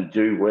drill that we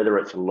do, whether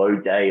it's a low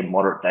day, a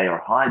moderate day, or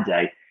a high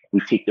day,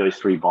 we tick those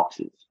 3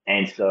 boxes.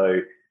 And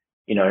so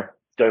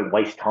don't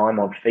waste time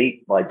on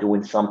feet by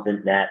doing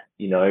something that,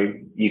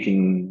 you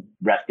can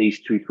wrap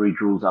these 2-3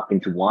 drills up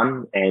into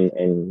one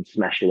and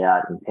smash it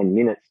out in 10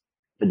 minutes.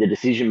 But the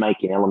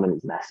decision-making element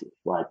is massive.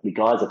 Like, the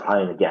guys are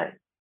playing the game.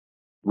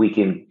 We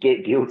can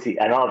get guilty.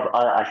 And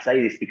I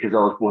say this because I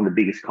was one of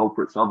the biggest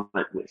culprits of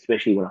it,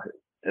 especially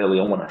early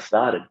on when I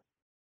started.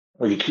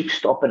 Well, you keep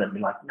stopping it and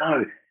be like,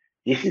 no,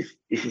 this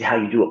is how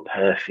you do it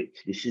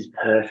perfect. This is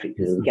perfect.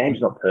 The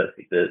game's not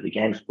perfect. The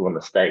game's full of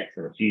mistakes,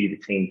 and it's usually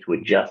the team to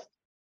adjust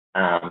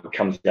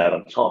comes out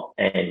on top,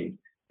 and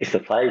it's the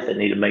players that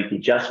need to make the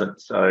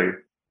adjustments. So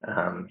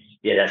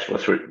that's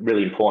what's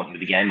really important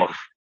with the game model.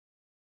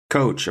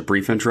 Coach, a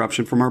brief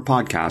interruption from our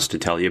podcast to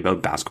tell you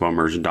about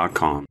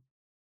basketballimmersion.com.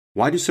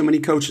 Why do so many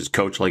coaches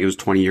coach like it was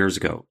 20 years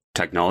ago?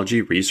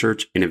 Technology,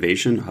 research,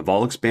 innovation have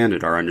all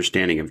expanded our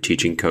understanding of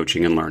teaching,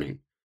 coaching, and learning.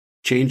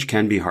 Change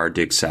can be hard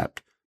to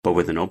accept, but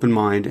with an open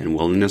mind and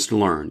willingness to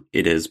learn,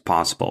 it is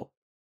possible.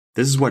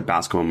 This is what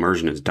Basketball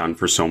Immersion has done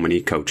for so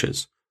many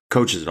coaches.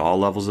 Coaches at all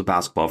levels of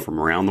basketball from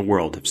around the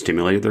world have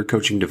stimulated their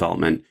coaching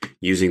development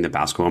using the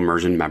Basketball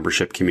Immersion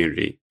membership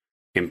community.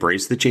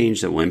 Embrace the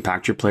change that will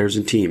impact your players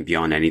and team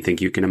beyond anything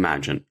you can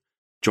imagine.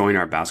 Join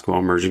our Basketball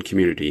Immersion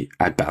community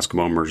at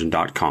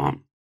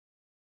basketballimmersion.com.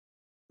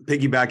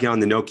 piggybacking on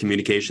the no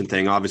communication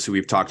thing, obviously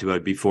we've talked about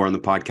it before on the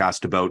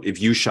podcast about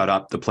if you shut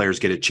up, the players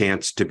get a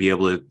chance to be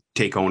able to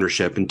take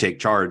ownership and take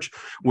charge,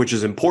 which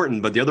is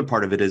important. But the other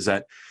part of it is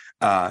that,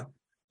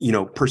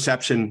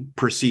 perception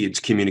precedes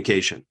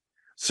communication.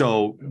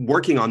 So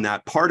working on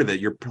that part of it,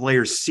 your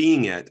players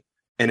seeing it,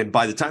 and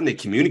by the time they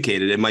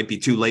communicate it, it might be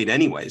too late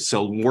anyway.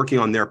 So working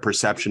on their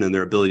perception and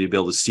their ability to be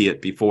able to see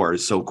it before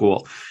is so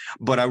cool.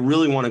 But I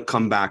really want to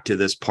come back to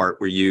this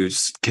part where you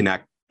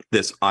connect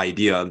this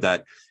idea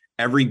that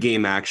every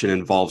game action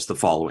involves the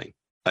following: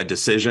 a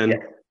decision,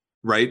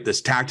 right?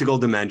 This tactical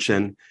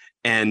dimension.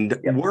 And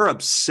we're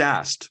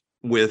obsessed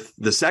with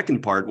the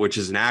second part, which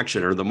is an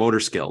action or the motor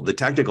skill, the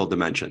technical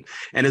dimension.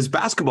 And as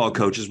basketball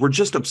coaches, we're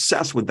just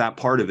obsessed with that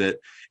part of it.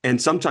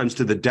 And sometimes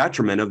to the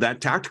detriment of that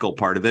tactical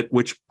part of it,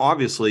 which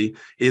obviously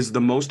is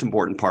the most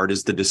important part,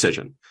 is the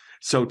decision.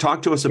 So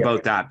talk to us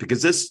about that,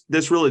 because this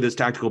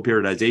tactical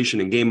periodization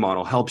and game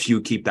model helps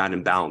you keep that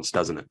in balance,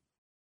 doesn't it?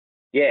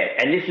 Yeah,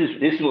 and this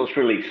is what's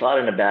really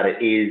exciting about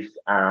it is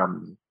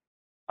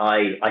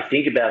I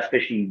think about,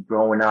 especially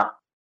growing up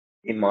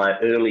in my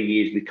early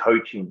years with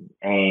coaching,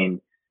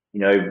 and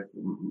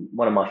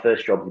one of my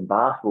first jobs in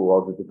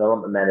basketball, I was a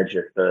development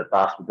manager for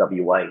Basketball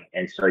WA,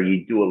 and so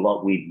you do a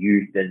lot with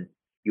youth and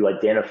you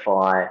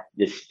identify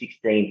the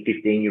 16,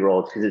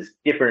 15-year-olds, because it's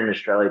different in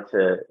Australia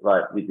to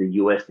like with the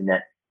US, in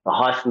that the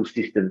high school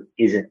system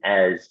isn't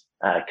as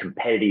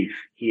competitive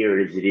here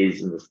as it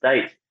is in the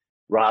States.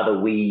 Rather,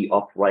 we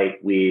operate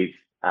with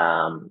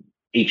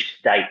each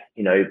state,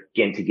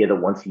 getting together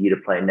once a year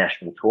to play a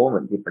national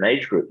tournament, different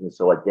age groups. And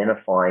so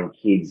identifying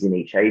kids in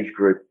each age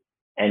group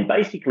and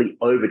basically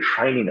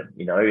overtraining them,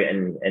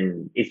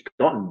 and it's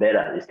gotten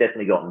better. It's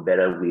definitely gotten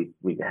better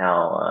with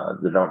how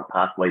the development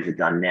pathways are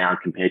done now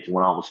compared to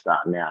when I was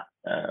starting out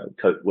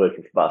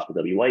working for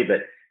Basketball WA.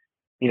 But,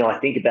 I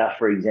think about,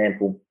 for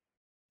example,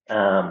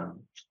 the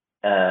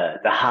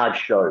hard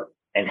show,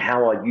 and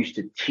how I used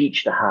to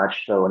teach the hard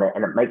show.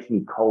 And it makes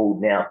me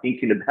cold now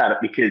thinking about it,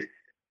 because,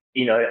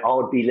 I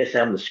would be, let's say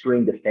I'm the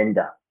screen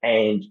defender,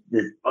 and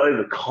there's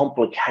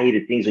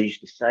overcomplicated things I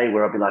used to say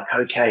where I'd be like,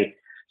 okay,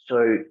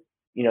 so,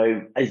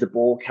 as the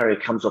ball carrier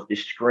comes off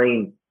this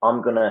screen,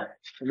 I'm going to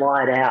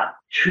slide out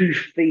 2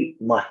 feet.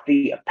 My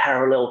feet are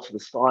parallel to the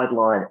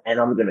sideline, and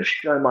I'm going to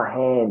show my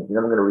hands, and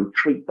I'm going to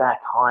retreat back,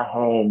 high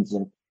hands,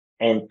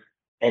 and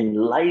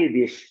layer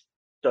this.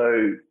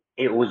 So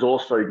it was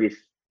also this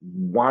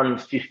one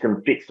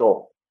system fits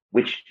all,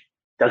 which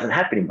doesn't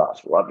happen in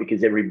basketball, right?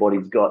 Because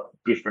everybody's got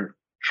different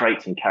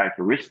traits and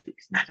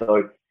characteristics. And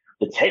so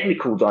the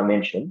technical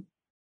dimension,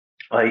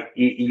 it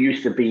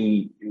used to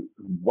be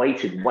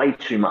weighted way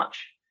too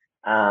much.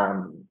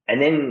 And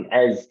then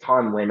as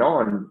time went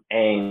on,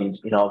 and,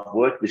 I've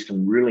worked with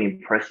some really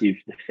impressive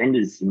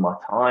defenders in my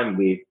time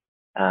with,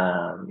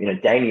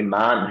 Damian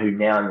Martin, who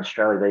now in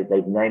Australia,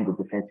 they've named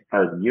the Defensive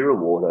Player of the Year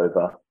award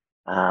over.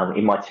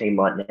 In my team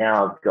right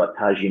now, I've got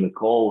Taji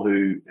McCall,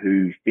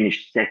 who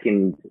finished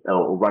second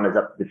or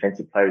runners-up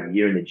Defensive Player of the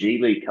Year in the G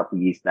League a couple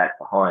of years back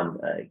behind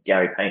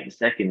Gary Payne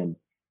II.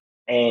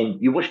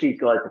 And you watch these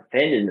guys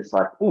defend, and it's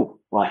like, oh,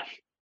 like,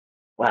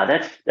 wow,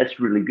 that's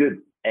really good.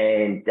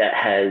 And that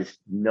there's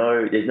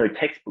no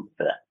textbook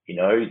for that.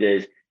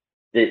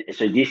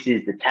 So this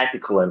is the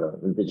tactical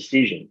element, the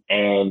decision.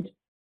 And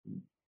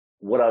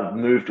what I've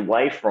moved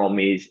away from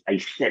is a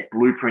set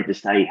blueprint to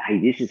say, hey,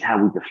 this is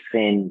how we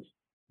defend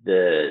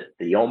the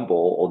on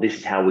ball, or this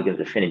is how we're going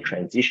to defend in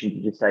transition.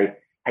 To just say,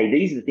 hey,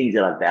 these are the things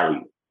that I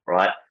value,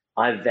 right?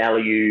 I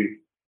value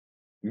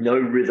no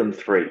rhythm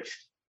threes.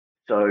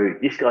 So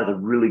this guy's a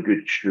really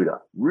good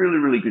shooter, really,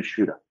 really good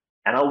shooter.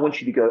 And I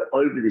want you to go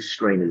over this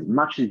screen as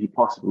much as you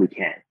possibly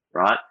can,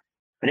 right?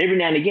 But every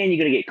now and again, you're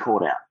going to get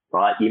caught out,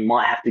 right? You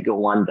might have to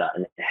go under.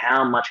 And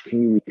how much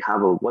can you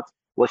recover?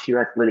 What's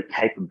your athletic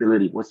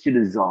capability? What's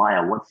your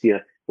desire? What's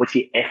your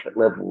effort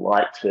level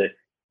like to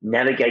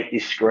navigate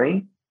this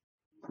screen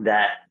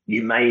that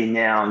you may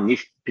now, in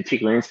this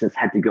particular instance,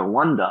 had to go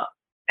under?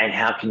 And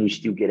how can you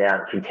still get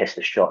out and contest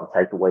the shot and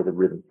take away the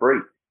rhythm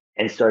free?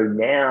 And so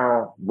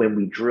now when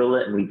we drill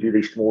it and we do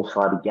these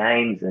small-sided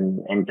games,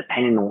 and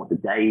depending on what the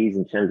day is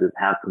in terms of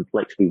how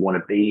complex we want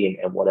to be,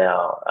 and what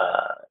our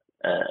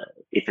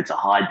if it's a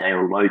high day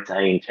or a low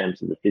day in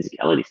terms of the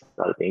physicality side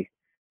of things,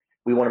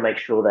 we want to make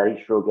sure that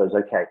each drill goes,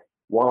 okay,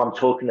 while I'm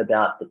talking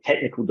about the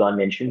technical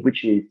dimension,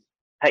 which is,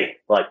 hey,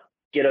 like,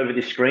 get over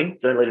this screen,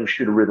 don't let him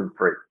shoot a rhythm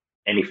free.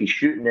 And if he's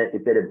shooting it,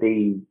 it better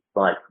be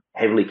like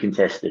heavily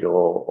contested,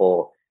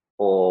 or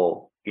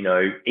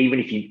even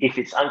if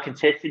it's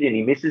uncontested and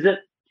he misses it,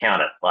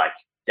 count it. Like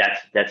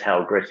that's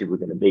how aggressive we're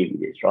going to be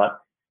with this, right?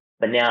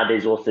 But now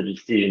there's also the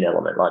decision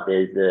element. Like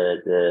there's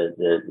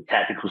the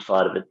tactical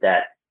side of it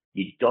that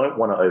you don't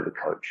want to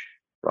overcoach,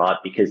 right?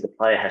 Because the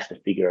player has to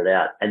figure it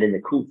out. And then the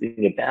cool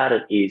thing about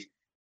it is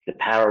the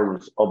power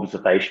of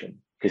observation,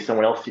 because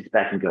someone else sits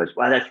back and goes,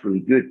 wow, that's really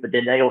good. But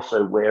then they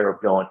also aware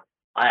of going,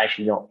 I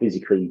actually not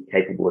physically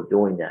capable of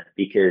doing that,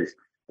 because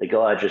the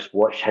guy I just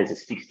watched has a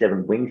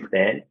 6'7"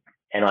 wingspan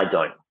and I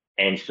don't.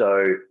 And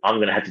so I'm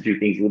going to have to do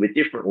things a little bit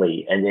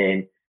differently. And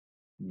then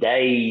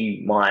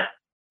they might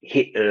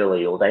hit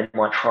early, or they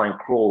might try and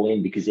crawl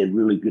in because they're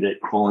really good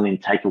at crawling in,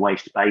 take away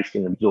space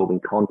and absorbing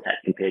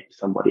contact compared to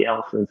somebody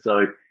else. And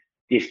so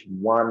this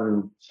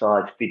one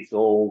size fits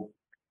all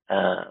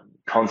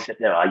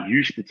concept that I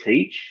used to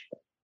teach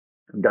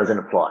doesn't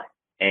apply.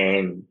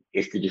 And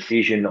it's the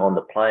decision on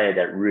the player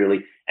that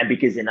really, and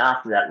because then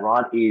after that,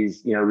 right,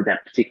 is, with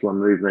that particular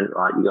movement,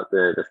 right, you got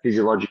the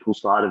physiological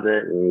side of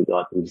it, and you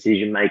got the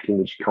decision making,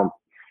 which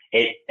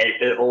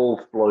it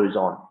all flows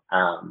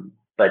on.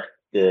 But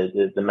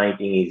the main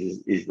thing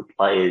is the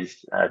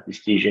player's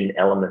decision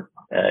element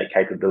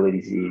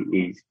capabilities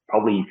is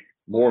probably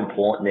more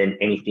important than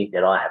anything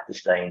that I have to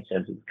say in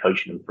terms of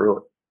coaching them through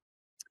it.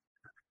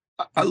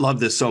 I love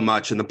this so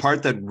much. And the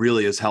part that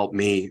really has helped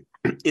me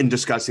in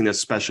discussing this,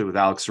 especially with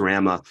Alex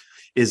Sarama,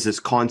 is this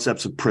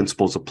concepts of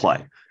principles of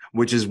play,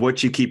 which is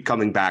what you keep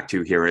coming back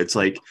to here. It's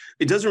like,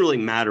 it doesn't really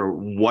matter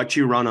what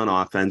you run on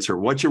offense or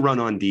what you run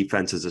on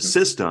defense as a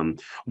system.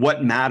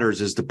 What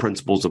matters is the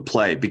principles of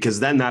play,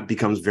 because then that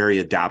becomes very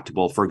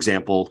adaptable. For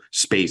example,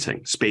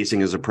 spacing.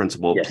 Spacing is a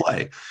principle of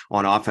play.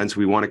 On offense,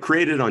 we want to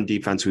create it. On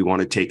defense, we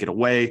want to take it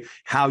away.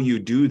 How you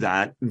do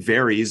that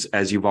varies,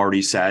 as you've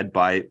already said,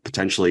 by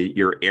potentially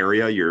your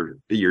area,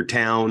 your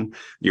town,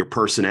 your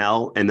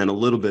personnel, and then a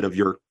little bit of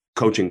your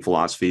coaching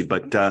philosophy.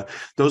 But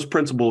those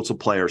principles of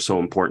play are so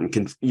important.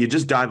 Can you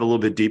just dive a little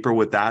bit deeper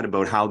with that,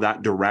 about how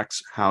that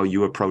directs how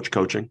you approach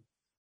coaching?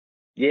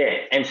 Yeah.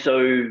 And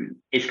so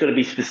it's got to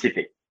be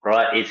specific,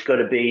 right? It's got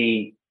to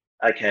be,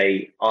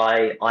 okay,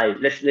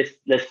 let's say,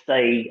 let's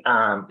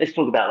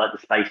talk about like the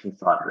spacing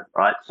side of it,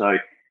 right? So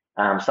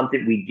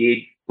something we did,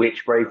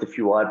 which raised a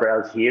few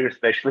eyebrows here,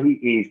 especially,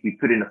 is we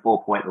put in a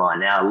 4-point line.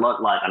 Now,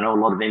 I know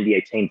a lot of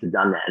NBA teams have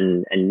done that,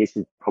 and this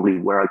is probably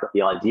where I got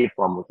the idea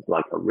from. Was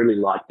like, I really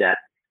like that.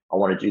 I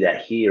want to do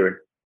that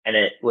here, and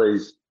it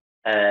was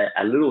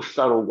a little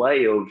subtle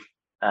way of,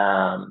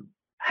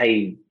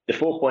 hey, the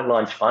 4-point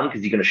line's fun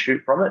because you're going to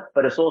shoot from it,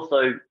 but it's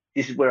also,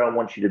 this is where I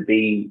want you to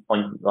be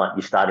on like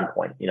your starting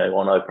point. I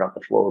want to open up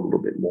the floor a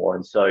little bit more,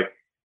 and so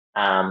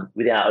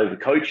without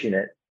overcoaching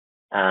it.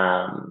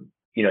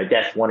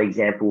 That's one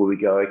example where we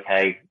go,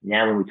 okay,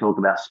 now when we talk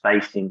about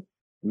spacing,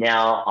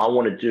 now I'm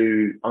going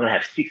to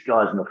have 6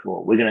 guys on the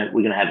floor. We're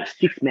going to have a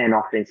 6-man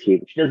offense here,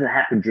 which doesn't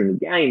happen during the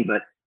game,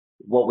 but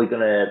what we're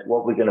going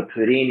to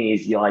put in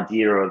is the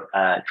idea of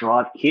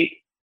drive kick,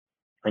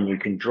 and you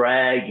can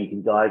drag, you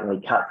can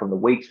diagonally cut from the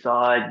weak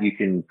side, you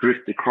can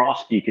drift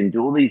across, you can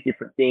do all these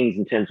different things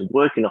in terms of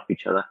working off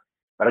each other.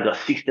 But I've got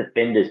 6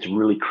 defenders to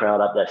really crowd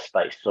up that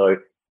space. So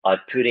I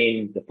put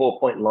in the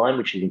 4-point line,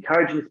 which is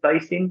encouraging the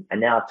spacing,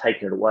 and now I've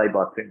taken it away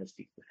by putting a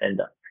 6th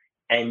defender.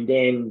 And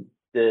then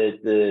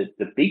the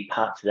big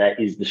part to that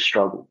is the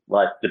struggle.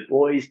 Like, the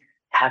boys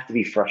have to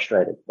be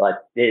frustrated. Like,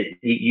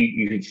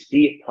 you can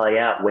see it play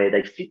out where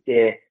they sit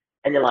there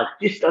and they're like,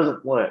 this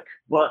doesn't work.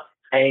 What?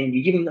 And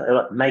you give them,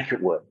 like, make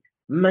it work.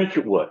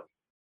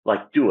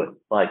 Like, do it.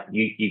 Like,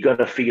 you got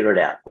to figure it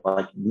out.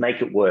 Like,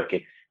 make it work.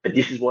 But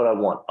this is what I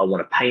want. I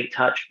want a paint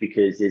touch,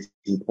 because there's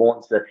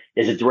importance that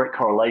there's a direct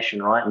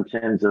correlation, right, in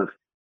terms of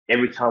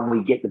every time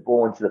we get the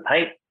ball into the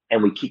paint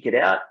and we kick it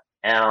out,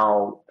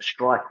 our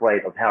strike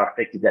rate of how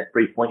effective that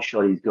 3-point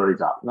shot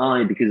goes up. Not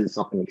only because it's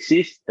not an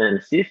assist, but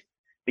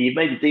you've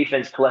made the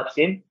defense collapse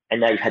in,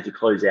 and now you've had to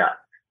close out.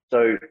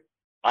 So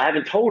I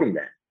haven't told them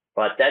that,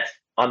 but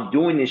I'm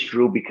doing this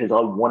drill because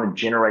I want to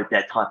generate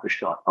that type of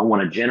shot. I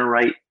want to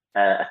generate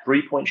a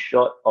 3-point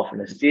shot off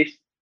an assist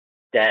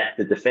that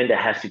the defender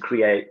has to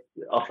create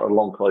off a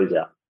long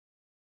closeout.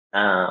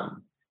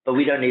 But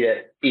we don't need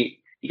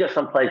you got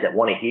some players that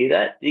want to hear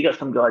that. You got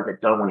some guys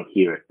that don't want to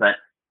hear it, but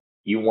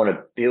you want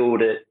to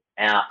build it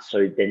out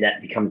so then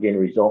that becomes the end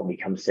result and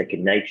becomes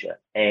second nature.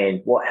 And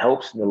what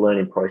helps in the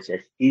learning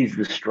process is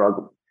the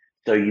struggle.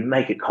 So you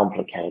make it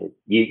complicated.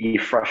 You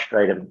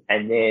frustrate them.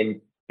 And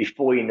then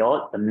before you know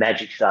it, the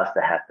magic starts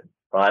to happen,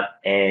 right?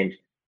 And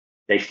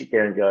they sit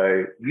there and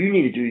go, you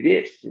need to do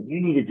this and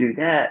you need to do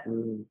that.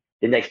 And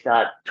then they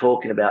start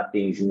talking about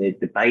things and they're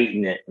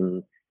debating it,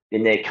 and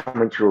then they're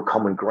coming to a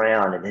common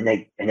ground, and then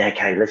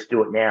okay, let's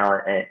do it now,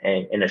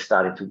 and it's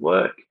starting to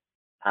work.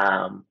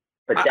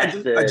 But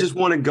I just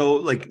want to go,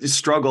 like,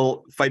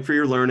 struggle, fight for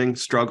your learning,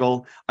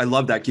 struggle. I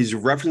love that, because you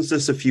referenced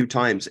this a few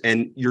times,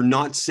 and you're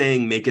not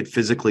saying make it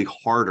physically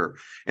harder.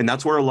 And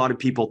that's where a lot of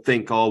people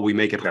think, oh, we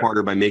make it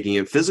harder by making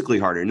it physically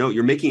harder. No,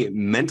 you're making it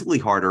mentally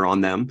harder on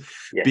them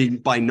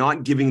by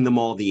not giving them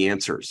all the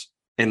answers.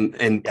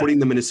 And putting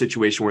them in a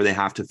situation where they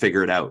have to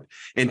figure it out.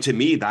 And to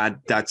me,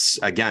 that's,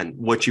 again,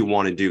 what you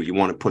want to do. You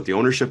want to put the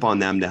ownership on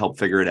them to help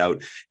figure it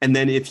out. And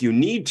then if you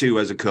need to,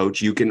 as a coach,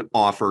 you can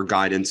offer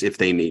guidance if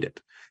they need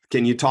it.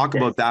 Can you talk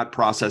about that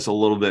process a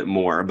little bit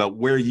more, about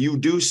where you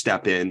do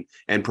step in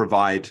and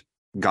provide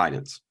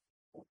guidance?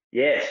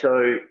 Yeah.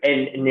 So,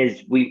 and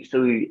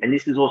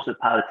this is also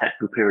part of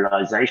tactical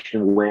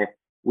periodization, where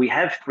we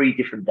have 3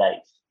 different days.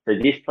 So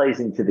this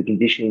plays into the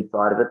conditioning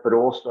side of it, but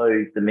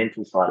also the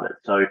mental side of it.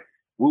 So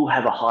we'll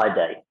have a high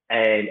day,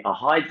 and a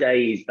high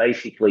day is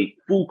basically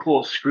full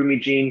court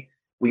scrimmaging.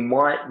 we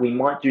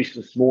might do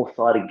some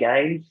small-sided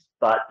games,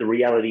 but the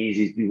reality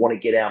is we want to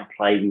get out and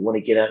play. We want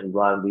to get out and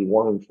run. We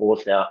want to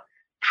enforce our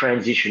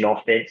transition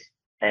offense,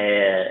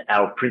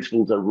 our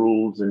principles, our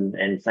rules,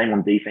 and same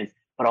on defense.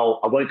 But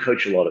I won't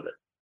coach a lot of it.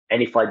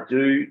 And if I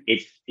do,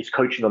 it's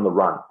coaching on the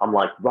run. I'm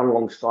like, run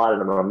alongside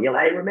them, and I'm yelling,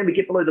 hey, remember,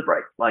 get below the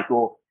break. Like,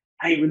 or,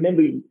 hey,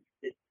 remember,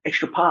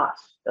 extra pass.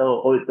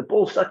 Or the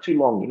ball's stuck too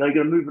long. You got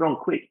to move it on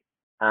quick.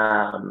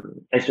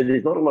 And so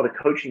there's not a lot of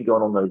coaching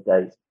going on those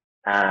days.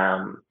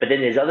 But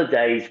then there's other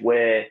days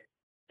where,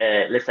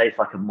 let's say it's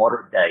like a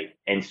moderate day.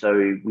 And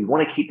so we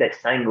want to keep that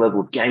same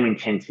level of game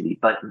intensity.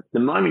 But the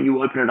moment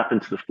you open it up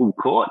into the full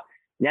court,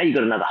 now you've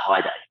got another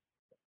high day.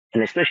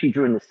 And especially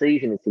during the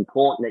season, it's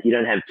important that you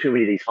don't have too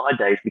many of these high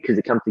days, because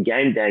it comes to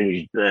game day and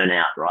you just burn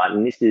out, right?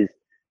 And this is,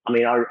 I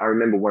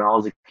remember when I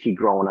was a kid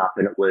growing up,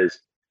 and it was,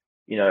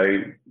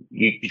 you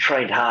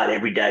trained hard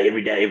every day.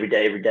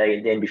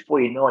 And then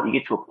before you know it, you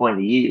get to a point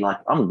in the year,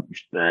 like, I'm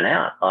just burnt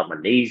out. Like, my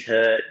knees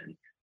hurt. And,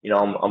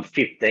 I'm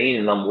 15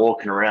 and I'm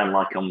walking around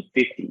like I'm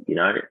 50,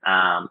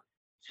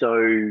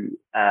 So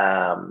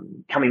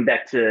coming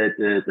back to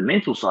the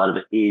mental side of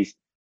it is,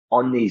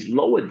 on these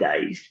lower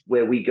days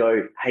where we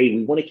go, hey,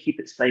 we want to keep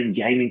it same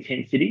game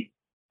intensity,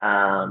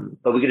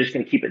 but we're just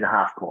going to keep it in the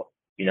half court.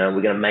 We're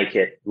going to make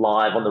it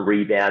live on the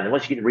rebound. And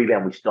once you get the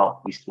rebound, we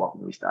stop, we swap,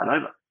 and we start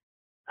over.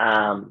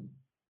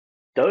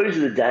 Those are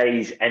the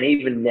days, and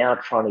even now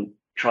trying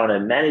to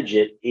manage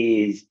it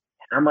is,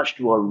 how much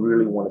do I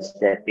really want to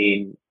step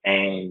in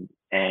and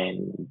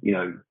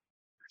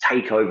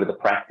take over the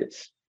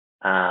practice?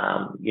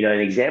 An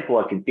example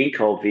I can think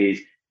of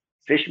is,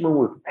 especially when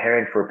we're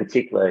preparing for a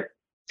particular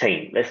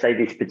team. Let's say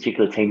this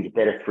particular team is a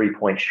better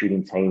 3-point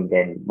shooting team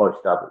than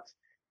most others.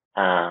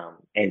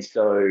 And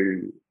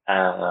so,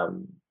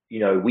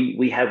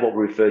 we have what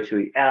we refer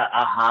to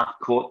our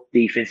half-court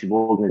defensive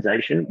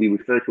organization. We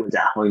refer to it as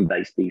our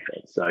home-based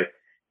defense. So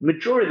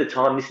majority of the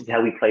time, this is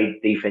how we play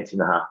defense in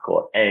the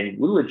half-court. And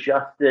we'll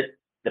adjust it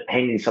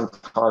depending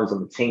sometimes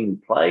on the team we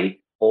play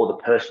or the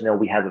personnel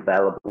we have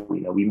available.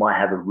 We might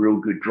have a real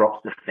good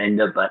drops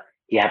defender, but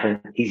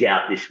he's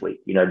out this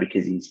week,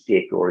 because he's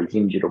sick or he's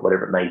injured or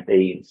whatever it may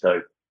be. And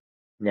so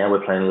now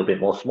we're playing a little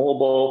bit more small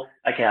ball.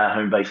 Okay, our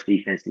home-based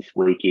defense this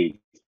week is,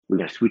 we're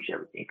going to switch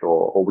everything,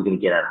 or we're going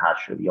to get out hard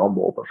to the on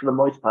ball. But for the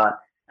most part,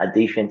 our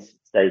defense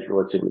stays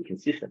relatively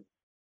consistent.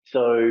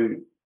 So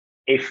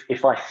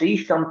if I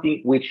see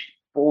something which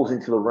falls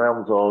into the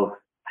realms of,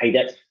 hey,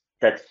 that's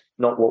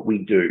not what we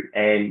do.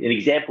 And an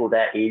example of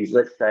that is,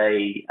 let's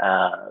say,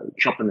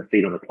 chopping the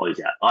feet on the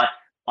closeout.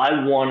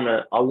 I want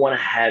to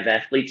have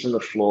athletes on the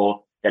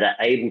floor that are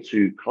able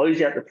to close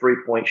out the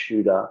 3-point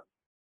shooter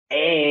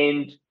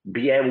and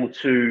be able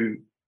to,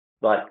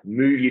 like,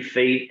 move your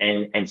feet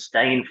and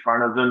stay in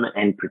front of them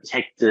and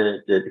protect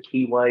the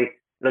keyway.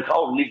 Look,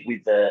 I'll live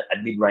with a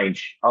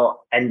mid-range. But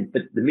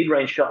the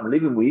mid-range shot I'm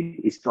living with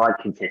is side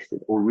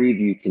contested or rear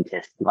view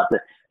contested. Like,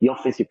 the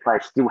offensive player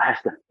still has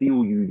to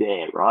feel you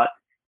there, right?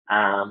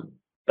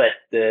 But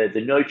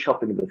the no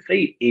chopping of the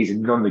feet is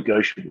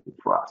non-negotiable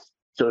for us.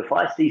 So if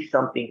I see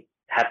something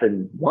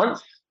happen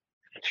once,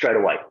 straight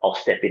away, I'll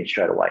step in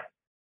straight away.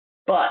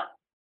 But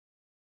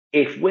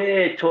if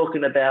we're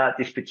talking about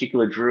this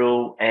particular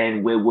drill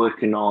and we're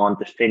working on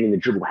defending the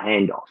dribble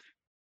handoff,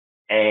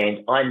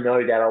 and I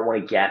know that I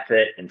want to gap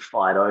it and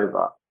fight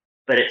over,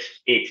 but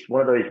it's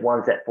one of those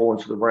ones that fall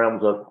into the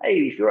realms of, hey,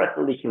 if you're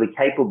athletically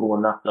capable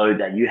enough, though,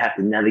 that you have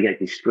to navigate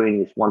this screen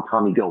this one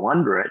time you go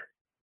under it,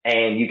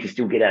 and you can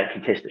still get out and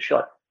contest the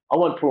shot, I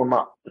won't pull them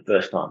up the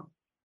first time.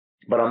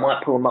 But I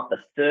might pull them up the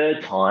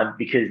third time,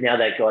 because now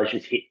that guy's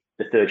just hit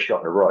the third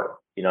shot in a row,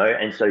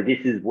 And so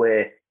this is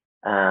where,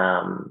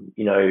 having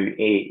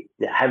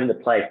the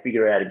player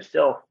figure out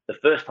himself, the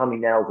first time he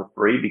nails a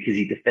three because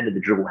he defended the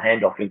dribble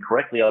handoff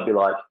incorrectly, I'll be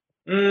like,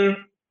 you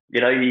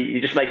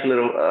just make a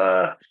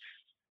little,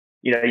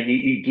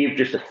 you give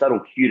just a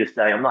subtle cue to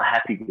say, I'm not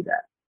happy with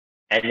that.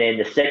 And then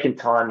the second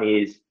time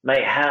is,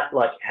 mate,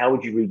 how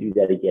would you redo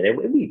that again?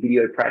 And we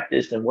video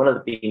practice, and one of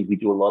the things we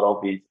do a lot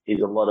of is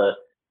a lot of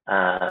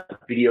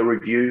video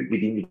review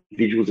with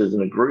individuals as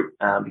in a group,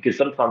 because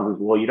sometimes as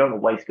well, you don't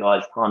want to waste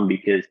guys' time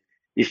because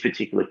this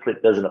particular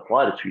clip doesn't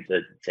apply to 2/3 of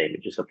the team.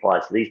 It just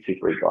applies to these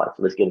 2-3 guys.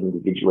 So let's get them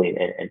individually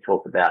and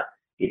talk about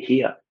it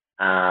here.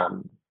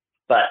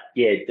 But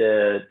yeah,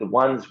 the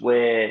ones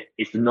where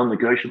it's the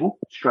non-negotiable,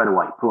 straight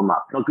away, pull them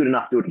up. Not good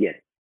enough, do it again,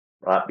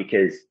 right?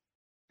 Because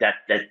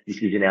that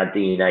this is in our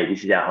DNA.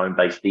 This is our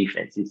home-based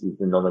defense. This is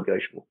the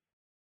non-negotiable.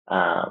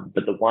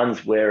 But the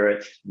ones where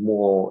it's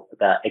more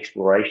about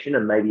exploration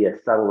and maybe a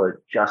subtle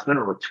adjustment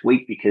or a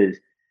tweak because,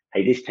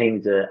 hey, this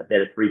team's a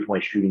better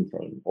 3-point shooting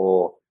team,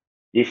 or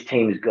this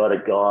team's got a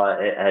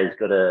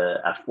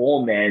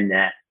 4-man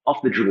that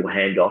off the dribble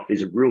handoff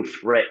is a real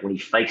threat when he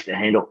fakes the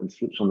handoff and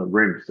slips on the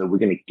rim. So we're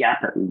going to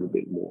gap it a little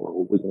bit more,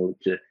 or we're going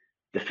to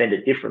defend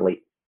it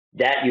differently.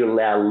 That you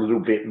allow a little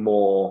bit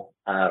more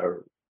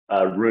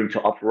room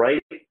to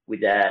operate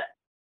with that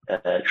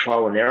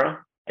trial and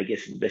error, I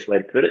guess is the best way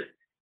to put it,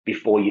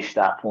 before you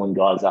start pulling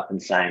guys up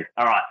and saying,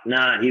 all right,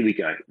 no, here we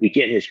go. We're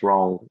getting this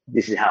wrong.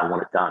 This is how I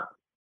want it done.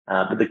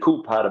 But the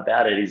cool part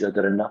about it is I've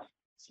got enough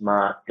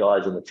smart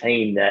guys on the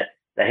team that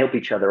they help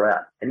each other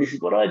out. And this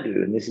is what I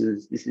do, and this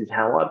is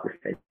how I've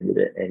defended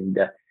it,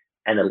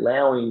 and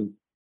allowing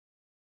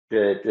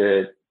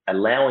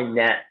allowing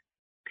that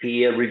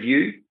peer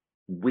review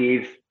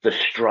with the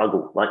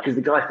struggle, like, because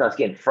the guy starts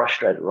getting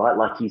frustrated, right?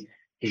 Like he's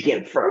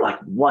getting like,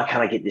 why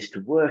can't I get this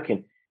to work?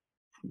 And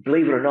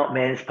believe it or not,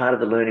 man, it's part of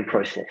the learning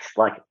process.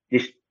 Like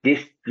this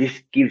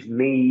gives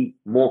me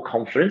more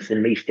confidence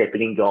than me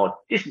stepping in going,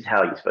 this is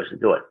how you're supposed to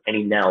do it. And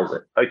he nails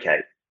it. Okay.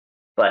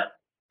 But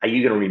are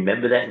you going to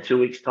remember that in 2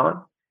 weeks'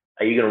 time?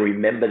 Are you going to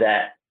remember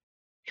that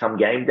come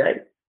game day?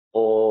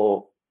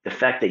 Or the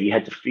fact that you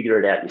had to figure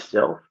it out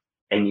yourself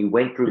and you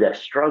went through that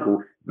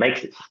struggle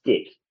makes it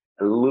stick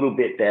a little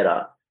bit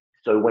better.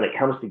 So when it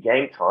comes to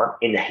game time,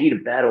 in the heat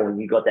of battle,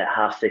 and you got that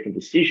half-second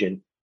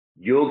decision,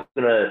 you're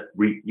gonna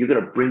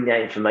bring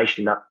that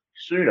information up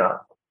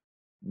sooner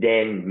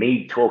than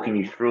me talking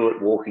you through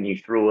it, walking you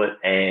through it,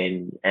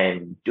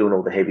 and doing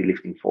all the heavy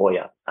lifting for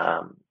you.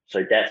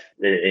 So that's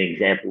an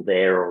example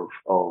there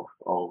of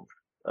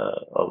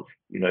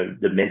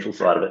the mental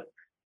side of it.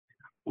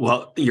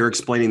 Well, you're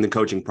explaining the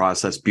coaching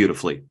process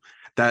beautifully.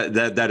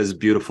 That is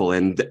beautiful.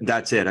 And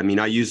that's it. I mean,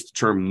 I use the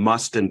term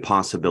must and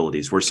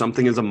possibilities, where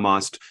something is a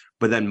must,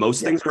 but then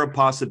most things are a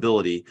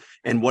possibility.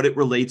 And what it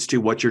relates to,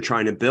 what you're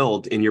trying to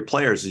build in your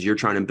players, is you're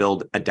trying to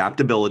build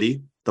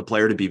adaptability, the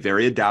player to be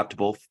very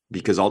adaptable,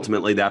 because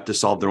ultimately they have to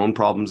solve their own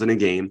problems in a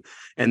game.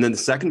 And then the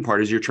second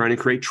part is you're trying to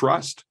create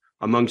trust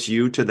amongst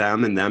you to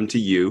them and them to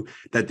you,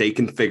 that they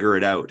can figure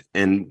it out.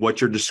 And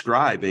what you're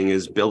describing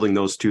is building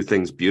those two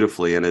things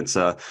beautifully. And it's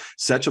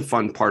such a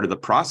fun part of the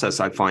process,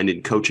 I find,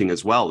 in coaching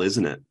as well,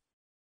 isn't it?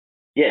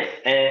 Yes.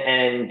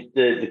 And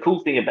the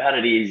cool thing about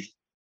it is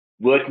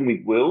working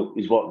with Will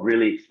is what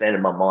really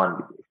expanded my mind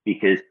with this,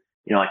 because,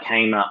 I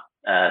came up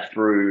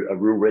through a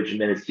real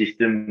regimented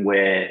system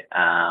where,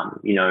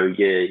 as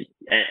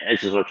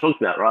I talked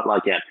about, right?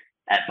 Like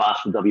at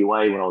Basketball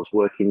WA when I was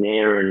working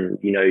there, and,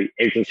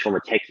 everything's from a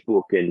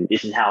textbook, and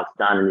this is how it's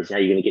done, and this is how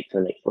you're going to get to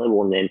the next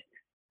level. And then,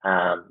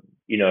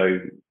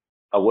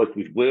 I worked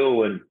with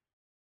Will, and,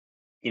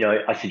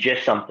 I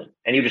suggest something,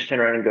 and he'll just turn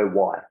around and go,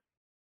 why?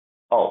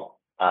 Oh,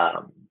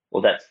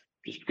 well, that's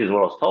just because of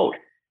what I was told.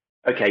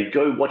 Okay,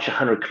 go watch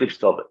 100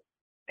 clips of it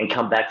and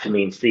come back to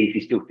me and see if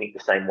you still think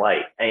the same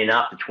way. And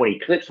after 20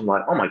 clips, I'm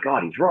like, oh my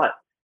God, he's right.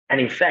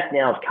 And in fact,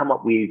 now I've come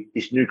up with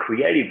this new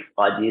creative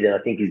idea that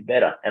I think is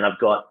better. And I've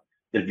got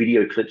the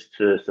video clips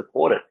to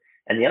support it.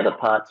 And the other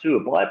part too,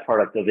 a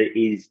byproduct of it,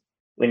 is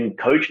when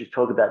coaches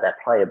talk about that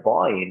player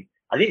buy-in,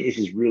 I think this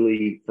is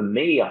really, for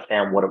me, I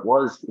found what it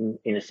was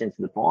in a sense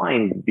of the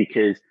buy-in,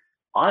 because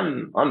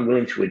I'm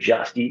willing to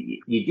adjust.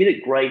 You did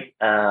a great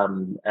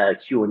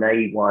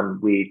Q&A one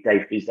with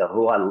Dave Fisher,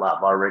 who I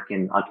love. I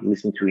reckon I can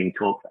listen to him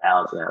talk for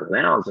hours and hours and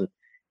hours.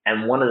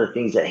 And one of the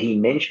things that he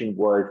mentioned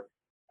was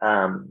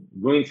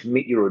willing to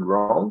admit you're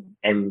wrong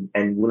and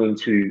willing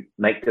to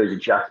make those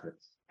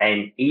adjustments.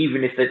 And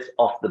even if it's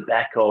off the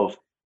back of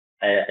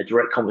a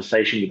direct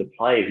conversation with a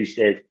player who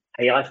says,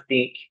 hey, I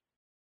think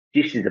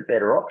this is a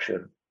better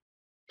option,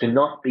 to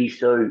not be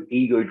so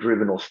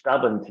ego-driven or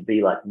stubborn, to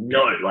be like,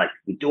 no, like,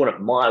 we're doing it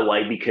my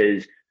way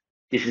because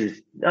this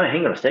is, no,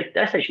 hang on a sec,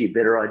 that's actually a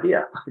better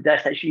idea.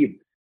 That's actually,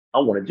 I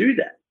want to do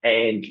that.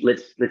 And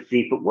let's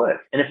see if it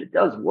works. And if it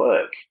does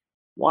work,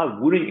 why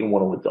wouldn't you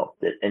want to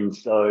adopt it? And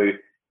so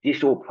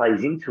this all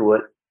plays into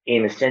it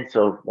in a sense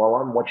of, while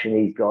I'm watching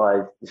these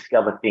guys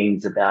discover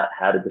things about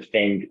how to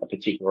defend a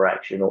particular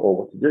action or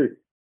what to do,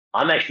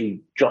 I'm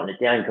actually jotting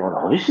it down going,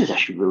 oh, this is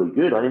actually really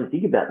good. I didn't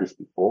think about this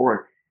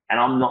before. And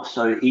I'm not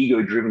so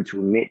ego-driven to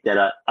admit that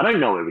I don't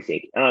know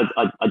everything. And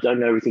I don't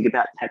know everything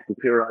about tactical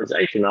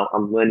periodization.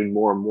 I'm learning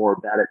more and more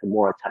about it the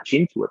more I touch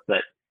into it.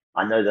 But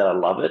I know that I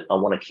love it. I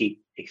want to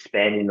keep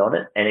expanding on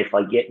it. And if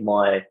I get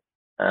my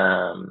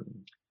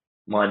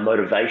my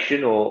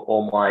motivation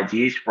or my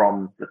ideas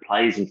from the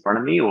players in front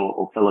of me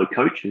or fellow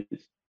coaches,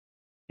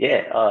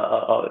 yeah,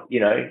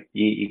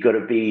 you got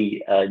to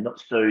be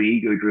not so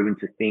ego-driven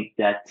to think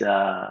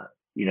that,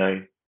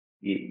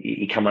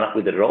 you're coming up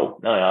with it at all.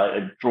 No,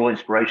 I draw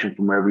inspiration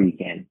from wherever you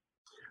can.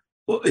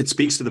 Well, it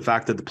speaks to the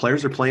fact that the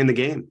players are playing the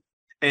game.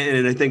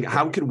 And I think,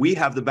 how could we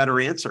have the better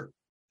answer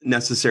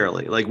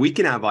necessarily? Like, we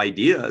can have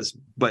ideas,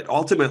 but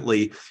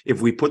ultimately,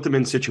 if we put them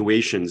in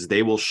situations,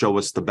 they will show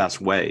us the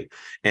best way.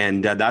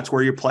 And that's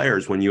where your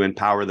players, when you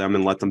empower them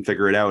and let them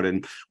figure it out.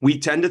 And we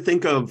tend to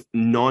think of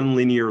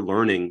nonlinear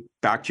learning,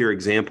 back to your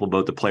example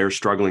about the players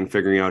struggling,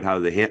 figuring out how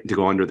to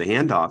go under the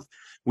handoff.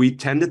 We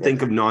tend to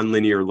think of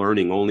nonlinear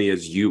learning only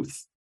as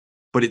youth,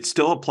 but it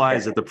still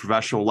applies at the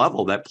professional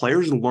level, that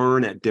players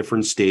learn at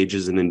different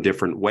stages and in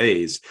different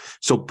ways.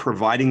 So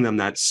providing them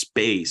that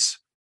space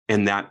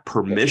and that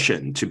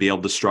permission to be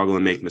able to struggle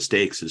and make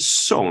mistakes is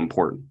so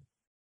important.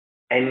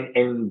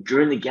 And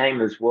during the game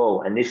as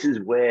well. And this is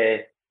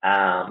where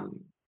I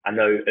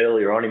know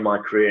earlier on in my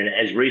career, and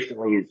as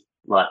recently as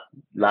like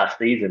last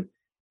season,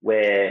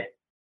 where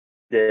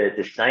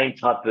the same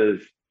type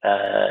of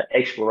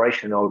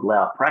exploration I would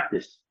allow at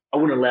practice, I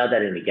wouldn't allow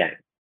that in the game.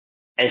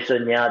 And so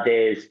now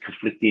there's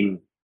conflicting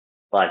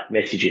like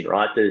messaging,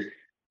 right? Is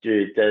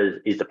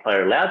the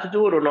player allowed to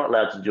do it or not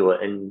allowed to do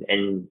it?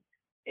 And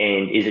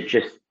is it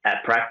just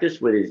at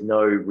practice where there's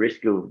no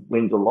risk of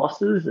wins or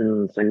losses?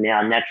 And so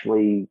now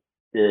naturally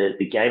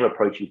the game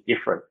approach is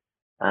different.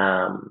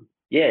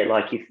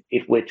 Like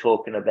if we're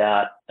talking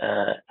about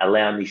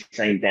allowing these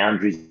same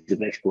boundaries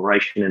of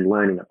exploration and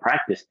learning at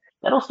practice,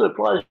 that also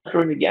applies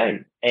during the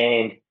game.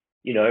 And,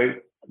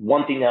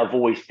 one thing that I've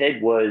always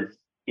said was,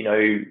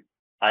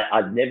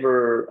 I've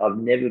never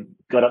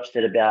got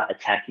upset about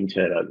attacking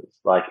turnovers.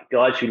 Like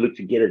guys who look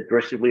to get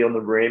aggressively on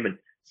the rim and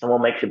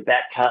someone makes a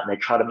back cut and they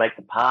try to make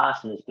the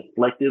pass and it's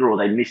deflected or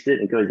they missed it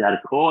and it goes out of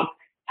court.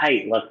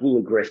 Hey, like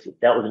we'll aggress it.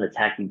 That was an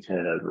attacking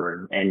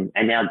turnover and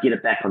now get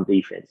it back on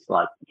defense.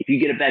 Like if you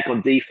get it back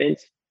on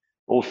defense,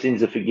 all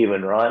sins are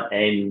forgiven, right?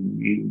 And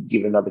you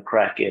give another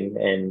crack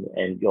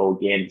and go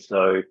again.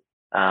 So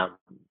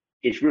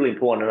it's really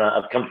important. And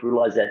I've come to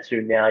realize that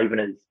too now, even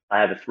as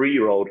I have a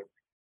 3-year-old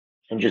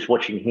and just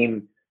watching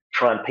him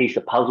try and piece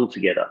a puzzle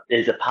together.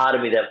 There's a part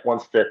of me that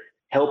wants to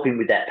help him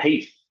with that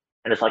piece.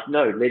 And it's like,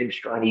 no, let him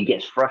try. And he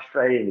gets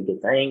frustrated and he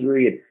gets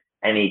angry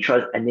and he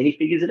tries, and then he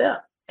figures it out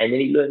and then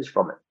he learns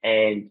from it.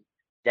 And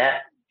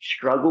that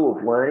struggle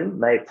of learning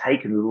may have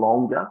taken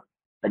longer,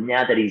 but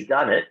now that he's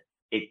done it,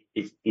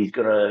 he's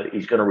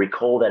gonna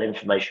recall that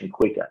information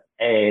quicker.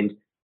 And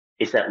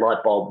it's that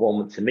light bulb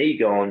moment to me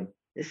going,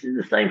 this is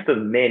the same for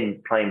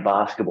men playing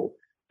basketball.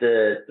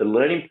 The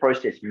learning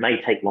process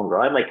may take longer.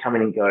 I may come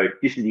in and go,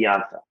 this is the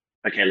answer.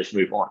 Okay, let's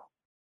move on.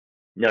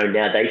 No,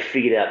 now they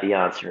figured out the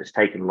answer. It's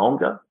taken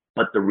longer,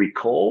 but the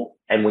recall,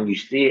 and when you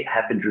see it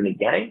happen during a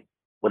game,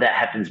 well, that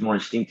happens more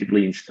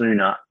instinctively and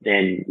sooner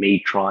than me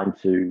trying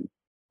to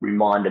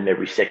remind them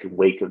every second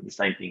week of the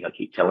same thing I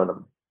keep telling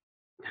them.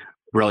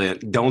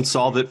 Brilliant. Don't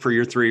solve it for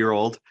your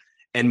 3-year-old.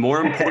 And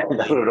more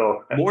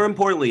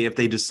importantly, if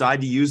they decide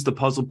to use the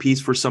puzzle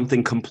piece for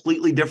something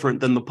completely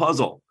different than the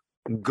puzzle,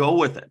 go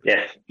with it.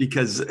 Yes.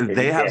 Because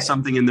they have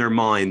something in their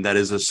mind that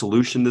is a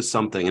solution to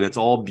something, and it's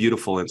all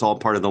beautiful. And it's all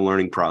part of the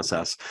learning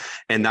process.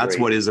 And that's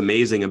what is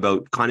amazing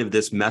about kind of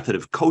this method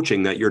of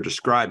coaching that you're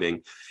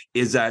describing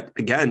is that,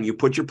 again, you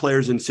put your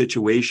players in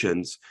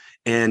situations.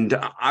 And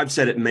I've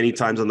said it many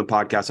times on the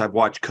podcast. I've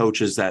watched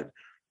coaches that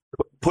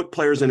put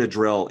players in a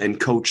drill and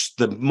coach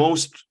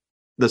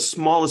the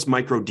smallest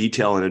micro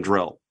detail in a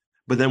drill.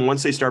 But then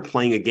once they start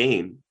playing a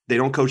game, they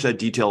don't coach that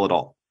detail at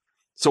all.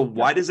 So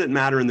why does it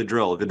matter in the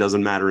drill if it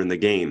doesn't matter in the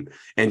game?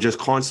 And just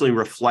constantly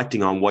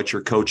reflecting on what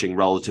you're coaching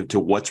relative to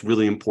what's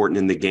really important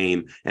in the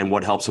game and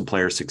what helps a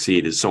player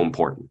succeed is so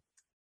important.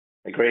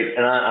 Agreed.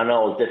 And I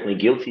know I was definitely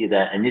guilty of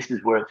that. And this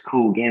is where it's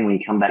cool again when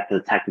you come back to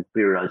the tactical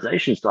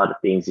periodization side of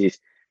things is,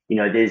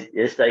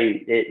 there's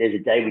a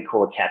day we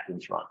call a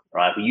captain's run,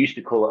 right? We used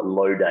to call it a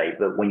low day,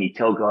 but when you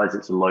tell guys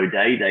it's a low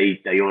day,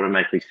 they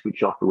automatically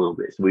switch off a little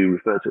bit. So we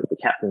refer to it as the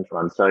captain's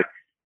run. So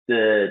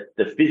the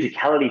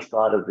physicality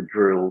side of the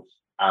drills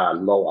are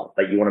lower,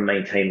 but you want to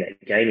maintain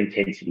that game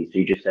intensity. So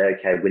you just say,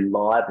 okay, we're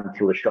live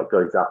until the shot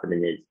goes up and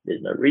then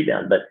there's no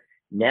rebound. But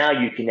now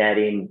you can add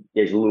in,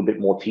 there's a little bit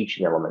more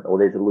teaching element, or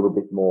there's a little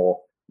bit more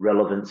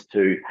relevance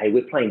to, hey,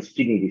 we're playing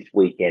Sydney this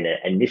weekend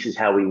and this is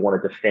how we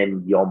want to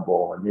defend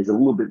Yombo, and there's a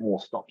little bit more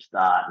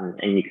stop-start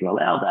and you can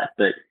allow that.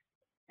 But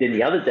then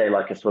the other day,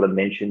 like I sort of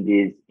mentioned,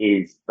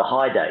 is the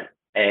high day.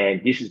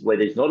 And this is where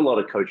there's not a lot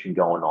of coaching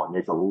going on.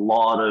 There's a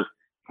lot of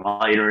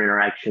player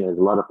interaction. There's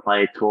a lot of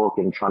player talk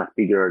and trying to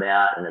figure it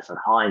out. And it's a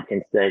high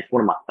intensity. It's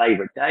one of my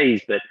favorite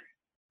days, but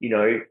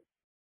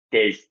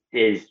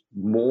there's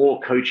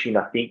more coaching,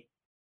 I think,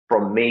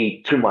 from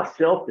me to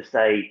myself to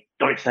say,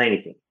 don't say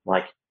anything.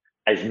 Like,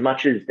 as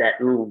much as that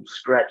little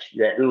scratch,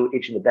 that little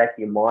itch in the back of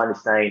your mind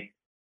is saying,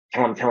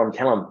 tell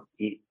him,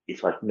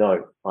 it's like,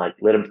 no, like,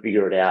 let them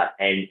figure it out.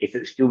 And if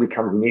it still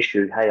becomes an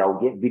issue, hey, I'll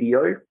get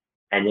video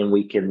and then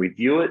we can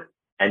review it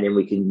and then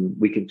we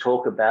can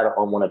talk about it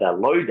on one of our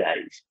low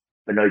days.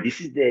 But no, this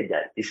is their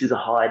day. This is a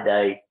high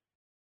day.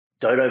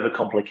 Don't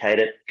overcomplicate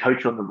it.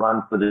 Coach on the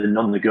run for the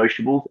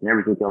non-negotiables and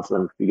everything else, let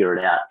them figure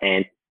it out.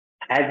 And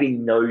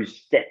having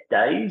those set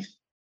days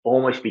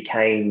almost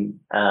became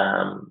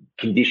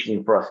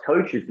conditioning for us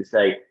coaches to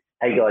say,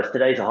 hey guys,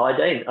 today's a high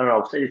day. And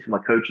I'll say this to my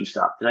coaching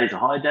staff, today's a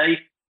high day,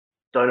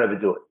 don't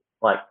overdo it.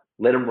 Like,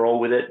 let them roll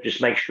with it.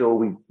 Just make sure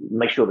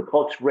the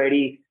clock's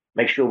ready,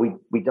 make sure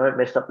we don't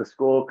mess up the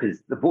score,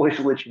 because the boys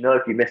will let you know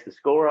if you mess the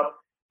score up.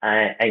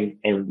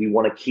 And we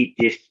want to keep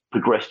this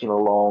progressing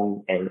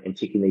along and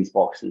ticking these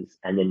boxes.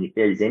 And then if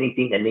there's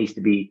anything that needs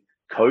to be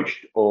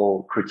coached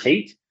or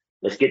critiqued,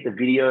 let's get the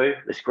video,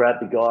 let's grab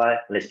the guy,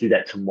 and let's do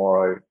that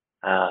tomorrow.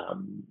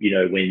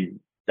 When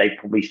they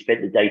probably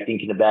spent the day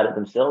thinking about it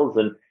themselves.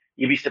 And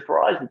you'd be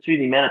surprised too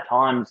the amount of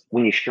times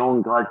when you're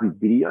showing guys with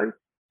video,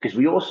 because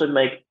we also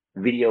make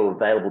video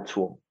available to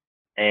them.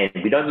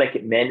 And we don't make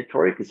it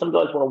mandatory because some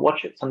guys want to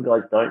watch it, some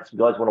guys don't. Some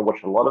guys want to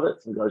watch a lot of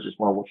it, some guys just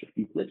want to watch a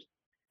few clips.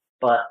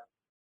 But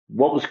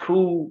what was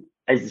cool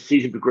as the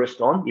season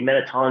progressed on, the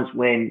amount of times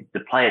when the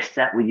player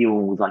sat with you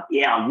and was like,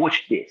 yeah, I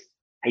watched this.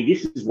 Hey,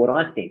 this is what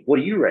I think. What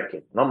do you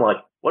reckon? And I'm like,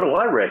 what do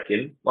I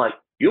reckon? Like,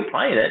 you're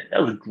playing it.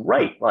 That was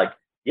great. Like,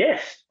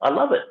 Yes, I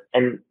love it.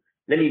 And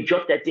let me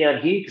jot that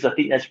down here because I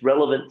think that's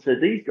relevant to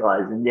these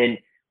guys. And then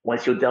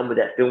once you're done with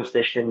that film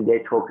session,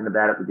 they're talking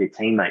about it with their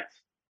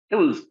teammates. It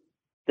was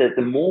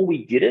the more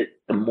we did it,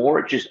 the more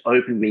it just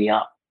opened me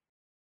up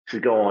to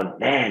go on,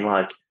 man,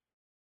 like,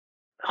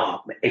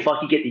 oh, if I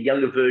could get the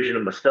younger version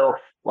of myself,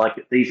 like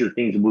these are the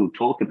things that we'll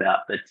talk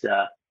about. But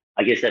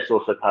I guess that's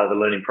also part of the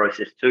learning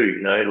process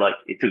too. Like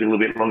it took a little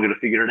bit longer to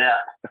figure it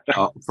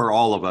out. For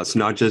all of us,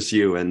 not just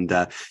you. And,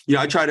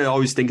 I try to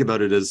always think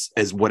about it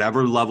as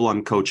whatever level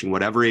I'm coaching,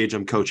 whatever age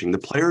I'm coaching, the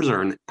players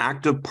are an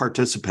active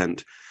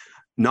participant,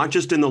 not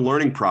just in the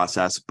learning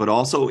process, but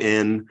also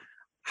in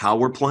how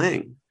we're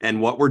playing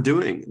and what we're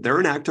doing. They're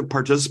an active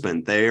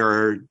participant. They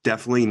are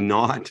definitely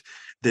not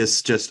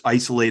this just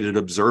isolated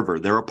observer.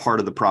 They're a part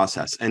of the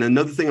process. And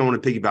another thing I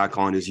want to piggyback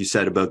on is you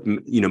said about,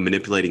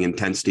 manipulating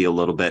intensity a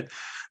little bit.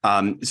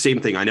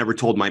 Same thing. I never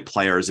told my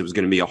players it was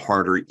going to be a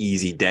harder,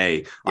 easy day.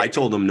 Yeah. I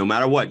told them, no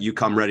matter what, you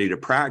come ready to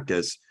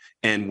practice.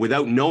 And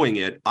without knowing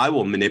it, I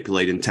will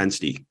manipulate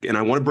intensity. And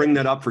I want to bring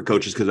that up for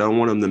coaches because I don't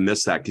want them to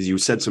miss that, because you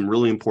said some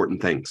really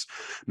important things.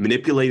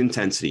 Manipulate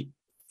intensity,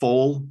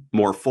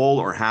 more full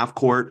or half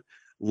court,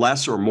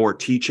 less or more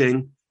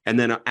teaching. And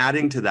then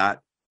adding to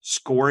that,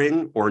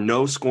 scoring or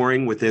no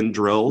scoring within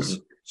drills,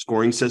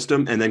 scoring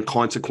system, and then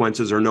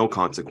consequences or no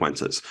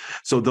consequences.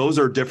 So those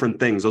are different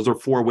things. Those are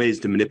 4 ways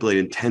to manipulate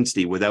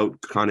intensity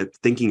without kind of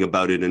thinking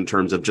about it in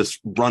terms of just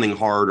running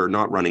hard or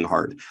not running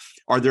hard.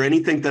 Are there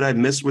anything that I've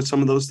missed with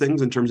some of those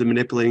things in terms of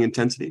manipulating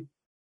intensity?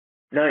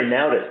 No,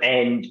 nailed it.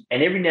 And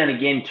every now and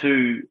again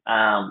too,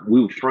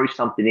 we'll throw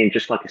something in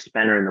just like a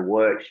spanner in the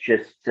works,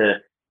 just to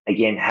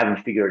again have them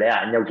figure it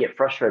out, and they'll get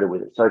frustrated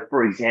with it. So,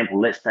 for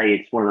example, let's say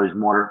it's one of those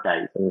moderate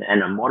days,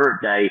 and a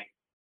moderate day,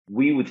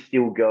 we would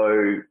still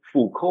go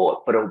full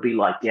court, but it'll be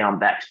like down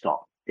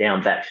backstop,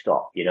 and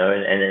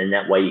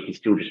that way you can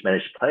still just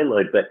manage the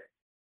payload. But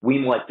we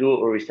might do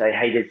it where we say,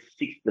 hey, there's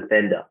 6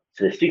 defender.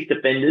 So there's 6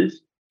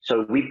 defenders.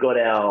 So we've got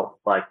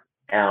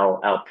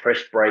our press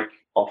break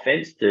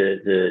offense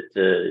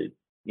to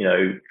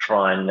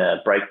try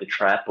and break the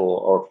trap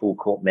or a full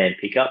court man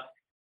pickup.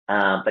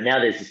 But now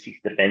there's a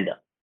 6th defender,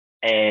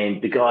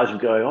 and the guys will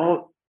go,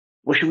 oh,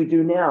 what should we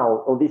do now?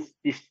 Or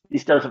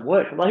this doesn't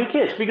work. I'm like, who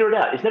cares? Figure it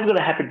out. It's never going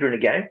to happen during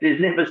a game. There's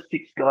never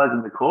 6 guys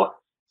in the court.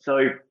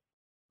 So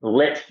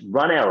let's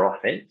run our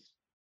offense.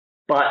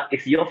 But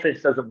if the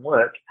offense doesn't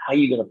work, how are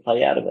you going to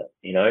play out of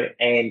it?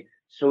 And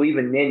so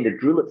even then, the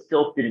drill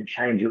itself didn't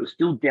change. It was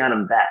still down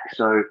and back.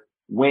 So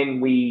when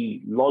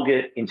we log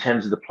it in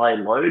terms of the play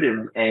load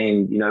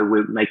and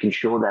we're making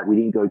sure that we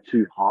didn't go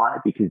too high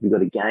because we've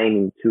got a game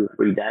in 2 or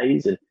 3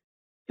 days, and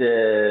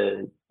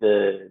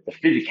the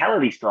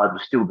physicality side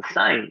was still the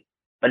same,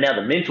 but now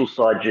the mental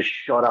side just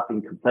shot up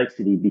in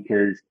complexity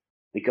because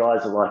the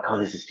guys are like, oh,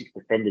 there's a 6th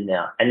defender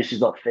now. And this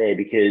is not fair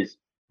because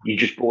you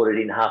just brought it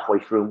in halfway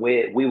through,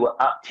 and we were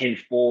up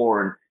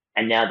 10-4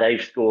 and now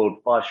they've scored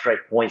 5 straight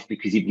points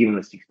because you've given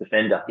them a 6th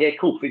defender. Yeah,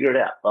 cool, figure it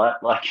out,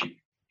 right?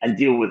 And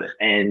deal with it.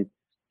 And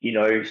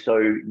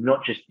so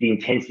not just the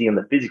intensity on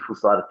the physical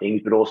side of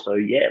things, but also,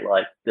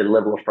 like the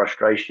level of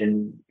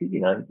frustration,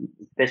 the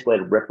best way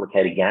to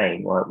replicate a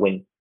game, like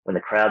when the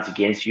crowd's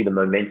against you, the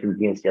momentum's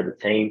against the other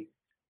team.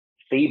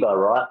 FIBA,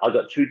 right? I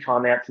got 2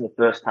 timeouts in the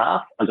first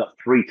half. I got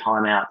 3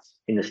 timeouts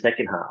in the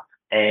second half.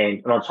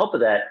 And on top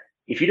of that,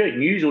 if you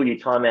don't use all your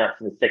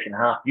timeouts in the second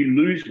half, you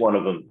lose one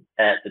of them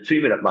at the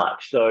 2-minute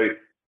mark. So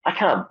I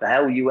can't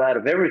bail you out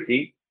of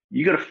everything.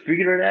 You got to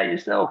figure it out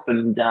yourself.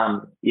 And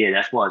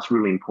that's why it's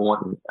really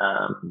important,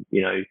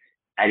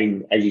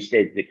 adding, as you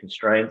said, the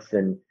constraints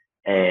and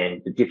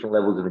the different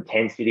levels of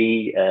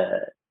intensity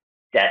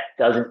that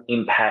doesn't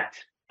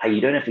impact, hey,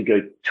 you don't have to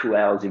go 2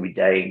 hours every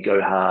day and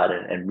go hard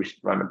and risk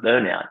run a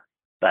burnout,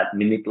 but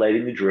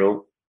manipulating the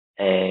drill.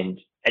 And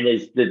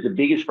there's the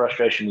biggest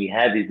frustration we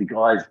have is the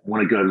guys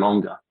want to go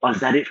longer. Oh,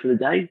 is that it for the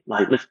day?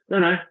 Like,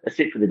 no, that's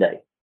it for the day.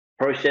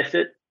 Process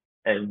it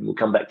and we'll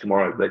come back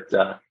tomorrow.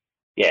 But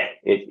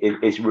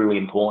it's really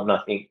important,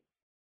 I think,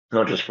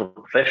 not just for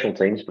professional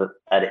teams, but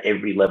at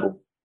every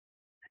level.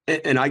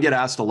 And I get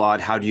asked a lot,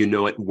 how do you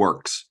know it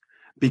works?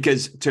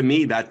 Because to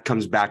me, that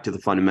comes back to the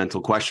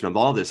fundamental question of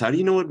all this. How do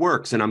you know it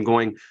works? And I'm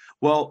going,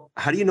 well,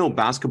 how do you know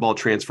basketball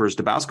transfers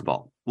to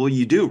basketball? Well,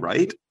 you do,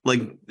 right?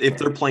 Like if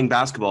they're playing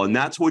basketball, and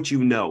that's what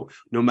no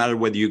matter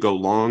whether you go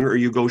long or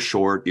you go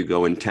short, you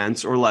go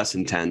intense or less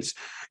intense,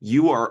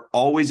 you are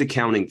always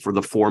accounting for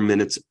the 4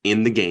 minutes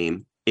in the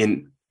game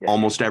in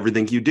almost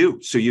everything you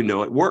do. So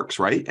it works,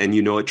 right? And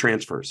it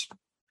transfers.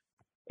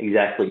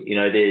 Exactly.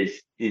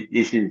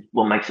 This is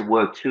what makes it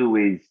work too,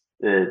 is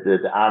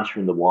the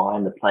answering the why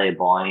and the player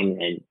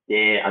buying and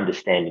their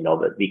understanding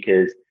of it.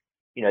 Because,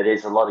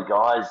 there's a lot of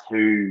guys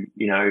who,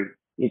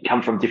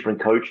 come from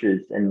different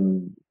coaches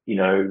and,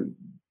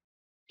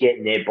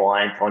 getting their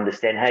buy-in to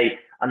understand, hey,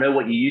 I know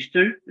what you used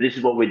to, this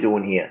is what we're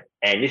doing here.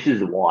 And this is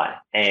the why.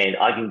 And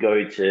I can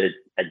go to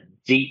a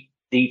deep,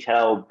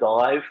 detailed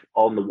dive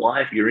on the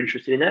why if you're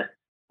interested in that,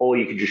 or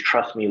you can just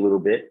trust me a little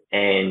bit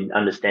and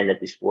understand that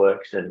this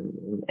works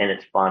and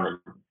it's fun.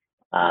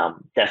 And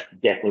that's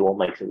definitely what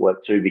makes it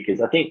work too,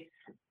 because I think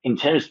in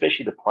terms,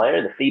 especially the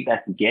player, the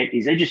feedback you get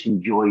is they just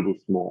enjoy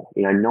this more.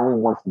 No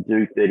one wants to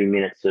do 30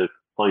 minutes of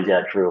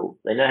closeout drill.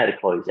 They know how to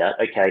close out.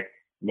 Okay,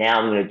 now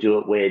I'm going to do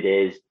it where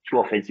there's two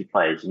offensive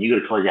players and you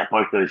got to close out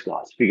both those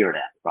guys. Figure it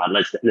out, right?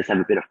 Let's have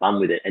a bit of fun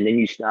with it. And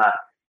then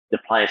the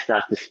player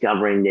starts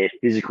discovering their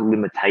physical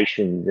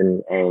limitations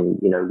and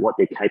what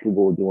they're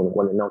capable of doing and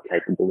what they're not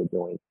capable of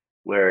doing.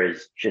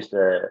 Whereas just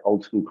a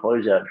old school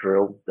closeout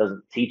drill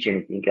doesn't teach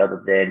anything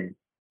other than,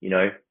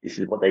 this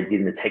is what they did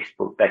in the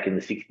textbook back in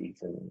the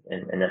 60s,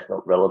 and that's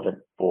not relevant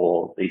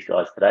for these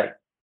guys today.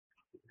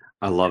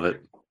 I love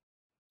it.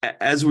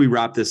 As we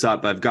wrap this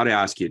up, I've got to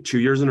ask you, 2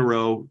 years in a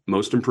row,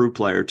 most improved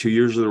player, 2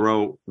 years in a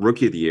row,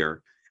 rookie of the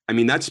year. I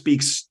mean, that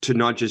speaks to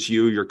not just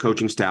you, your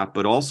coaching staff,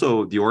 but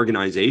also the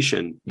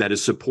organization that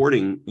is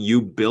supporting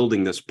you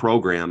building this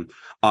program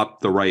up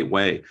the right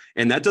way.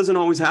 And that doesn't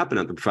always happen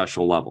at the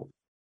professional level.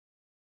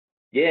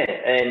 Yeah,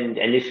 and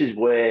this is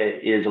where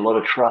there's a lot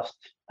of trust,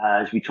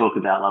 as we talk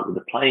about, like with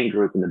the playing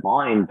group and the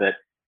buy-in, but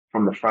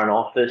from the front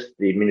office,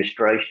 the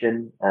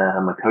administration,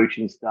 my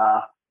coaching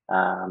staff.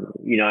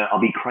 I'll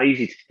be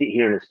crazy to sit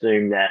here and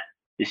assume that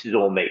this is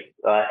all me,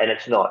 and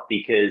it's not,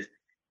 because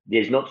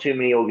there's not too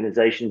many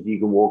organizations you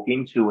can walk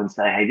into and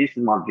say, hey, this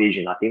is my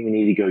vision. I think we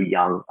need to go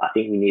young. I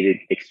think we need to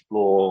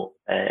explore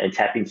and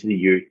tap into the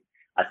youth.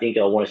 I think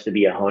I want us to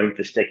be a home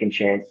for second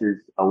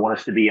chances. I want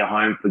us to be a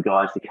home for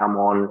guys to come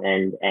on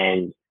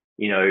and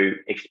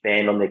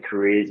expand on their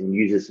careers and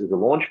use this as a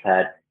launch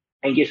pad.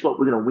 And guess what?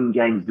 We're going to win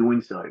games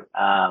doing so. With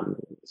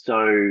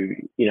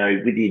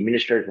the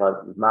administrators like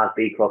Mark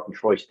Beecroft and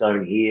Troy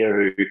Stone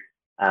here, who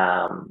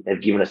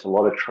have given us a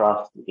lot of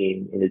trust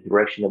in the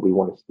direction that we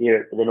want to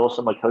steer it. But then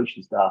also my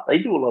coaching staff, they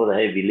do a lot of the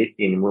heavy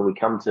lifting. And when we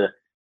come to,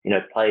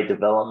 player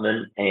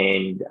development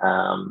and,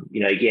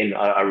 again,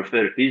 I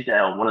refer to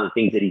Fizdale. One of the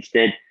things that he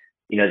said,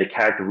 the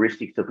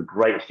characteristics of a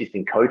great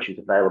assistant coach is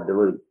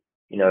availability.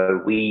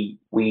 We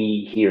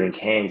here in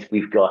Cairns,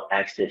 we've got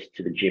access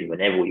to the gym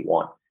whenever we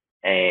want.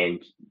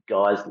 And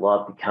guys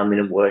love to come in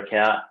and work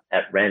out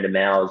at random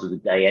hours of the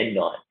day and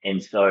night.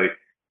 And so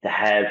to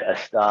have a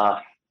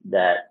staff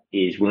that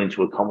is willing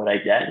to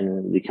accommodate that,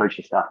 and the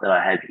coaching staff that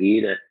I have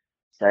here to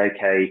say,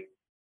 okay,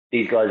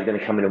 these guys are going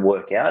to come in and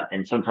work out.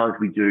 And sometimes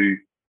we do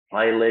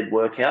player-led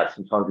workouts.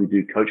 Sometimes we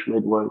do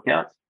coach-led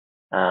workouts.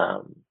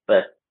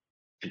 But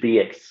to be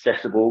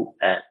accessible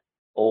at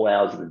all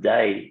hours of the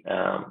day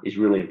is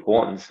really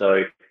important.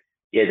 So,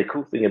 yeah, the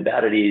cool thing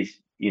about it is,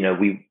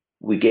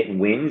 we're getting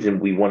wins, and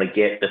we want to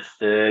get the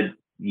third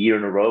year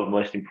in a row of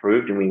most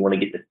improved, and we want to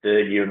get the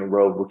third year in a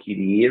row of rookie of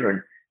the year,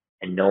 and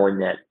knowing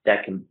that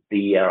can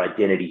be our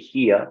identity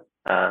here,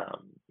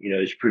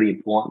 is pretty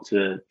important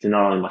to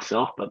not only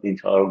myself, but the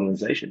entire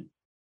organization.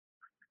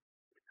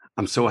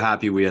 I'm so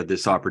happy we had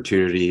this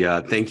opportunity.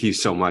 Thank you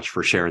so much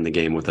for sharing the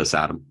game with us,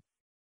 Adam.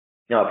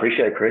 No, I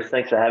appreciate it, Chris.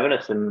 Thanks for having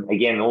us. And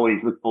again,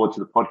 always look forward to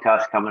the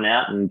podcast coming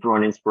out and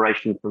drawing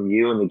inspiration from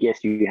you and the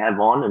guests you have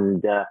on.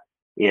 And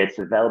it's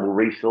a valuable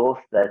resource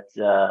that,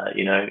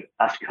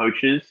 us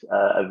coaches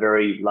are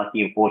very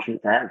lucky and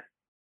fortunate to have.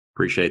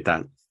 Appreciate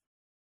that.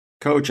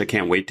 Coach, I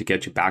can't wait to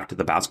get you back to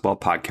the basketball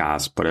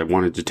podcast, but I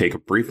wanted to take a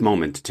brief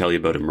moment to tell you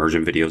about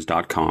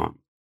immersionvideos.com.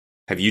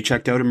 Have you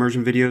checked out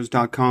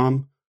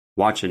immersionvideos.com?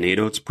 Watch a Nate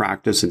Oates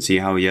practice and see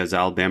how he has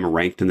Alabama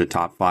ranked in the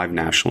top 5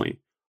 nationally.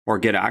 Or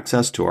get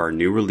access to our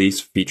new release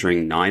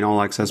featuring 9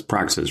 all-access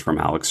practices from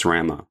Alex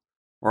Sarama.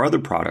 Or other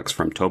products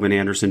from Tobin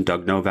Anderson,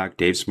 Doug Novak,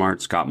 Dave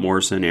Smart, Scott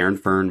Morrison, Aaron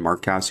Fern,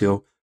 Mark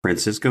Cassio,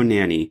 Francisco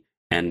Nani,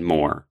 and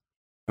more.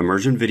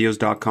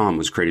 ImmersionVideos.com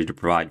was created to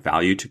provide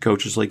value to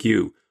coaches like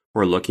you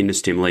who are looking to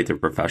stimulate their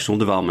professional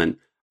development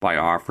by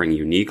offering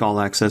unique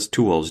all-access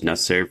tools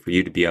necessary for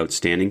you to be an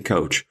outstanding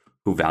coach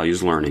who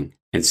values learning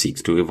and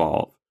seeks to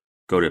evolve.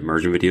 Go to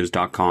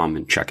ImmersionVideos.com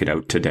and check it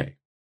out today.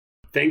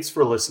 Thanks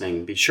for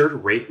listening. Be sure to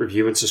rate,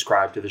 review, and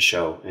subscribe to the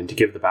show, and to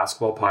give the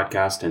Basketball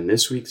Podcast and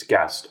this week's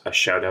guest a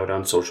shout out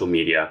on social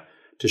media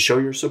to show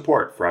your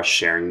support for us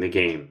sharing the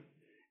game.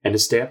 And to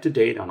stay up to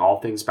date on all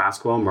things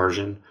basketball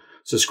immersion,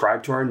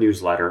 subscribe to our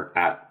newsletter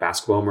at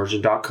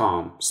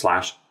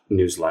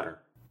basketballimmersion.com/newsletter.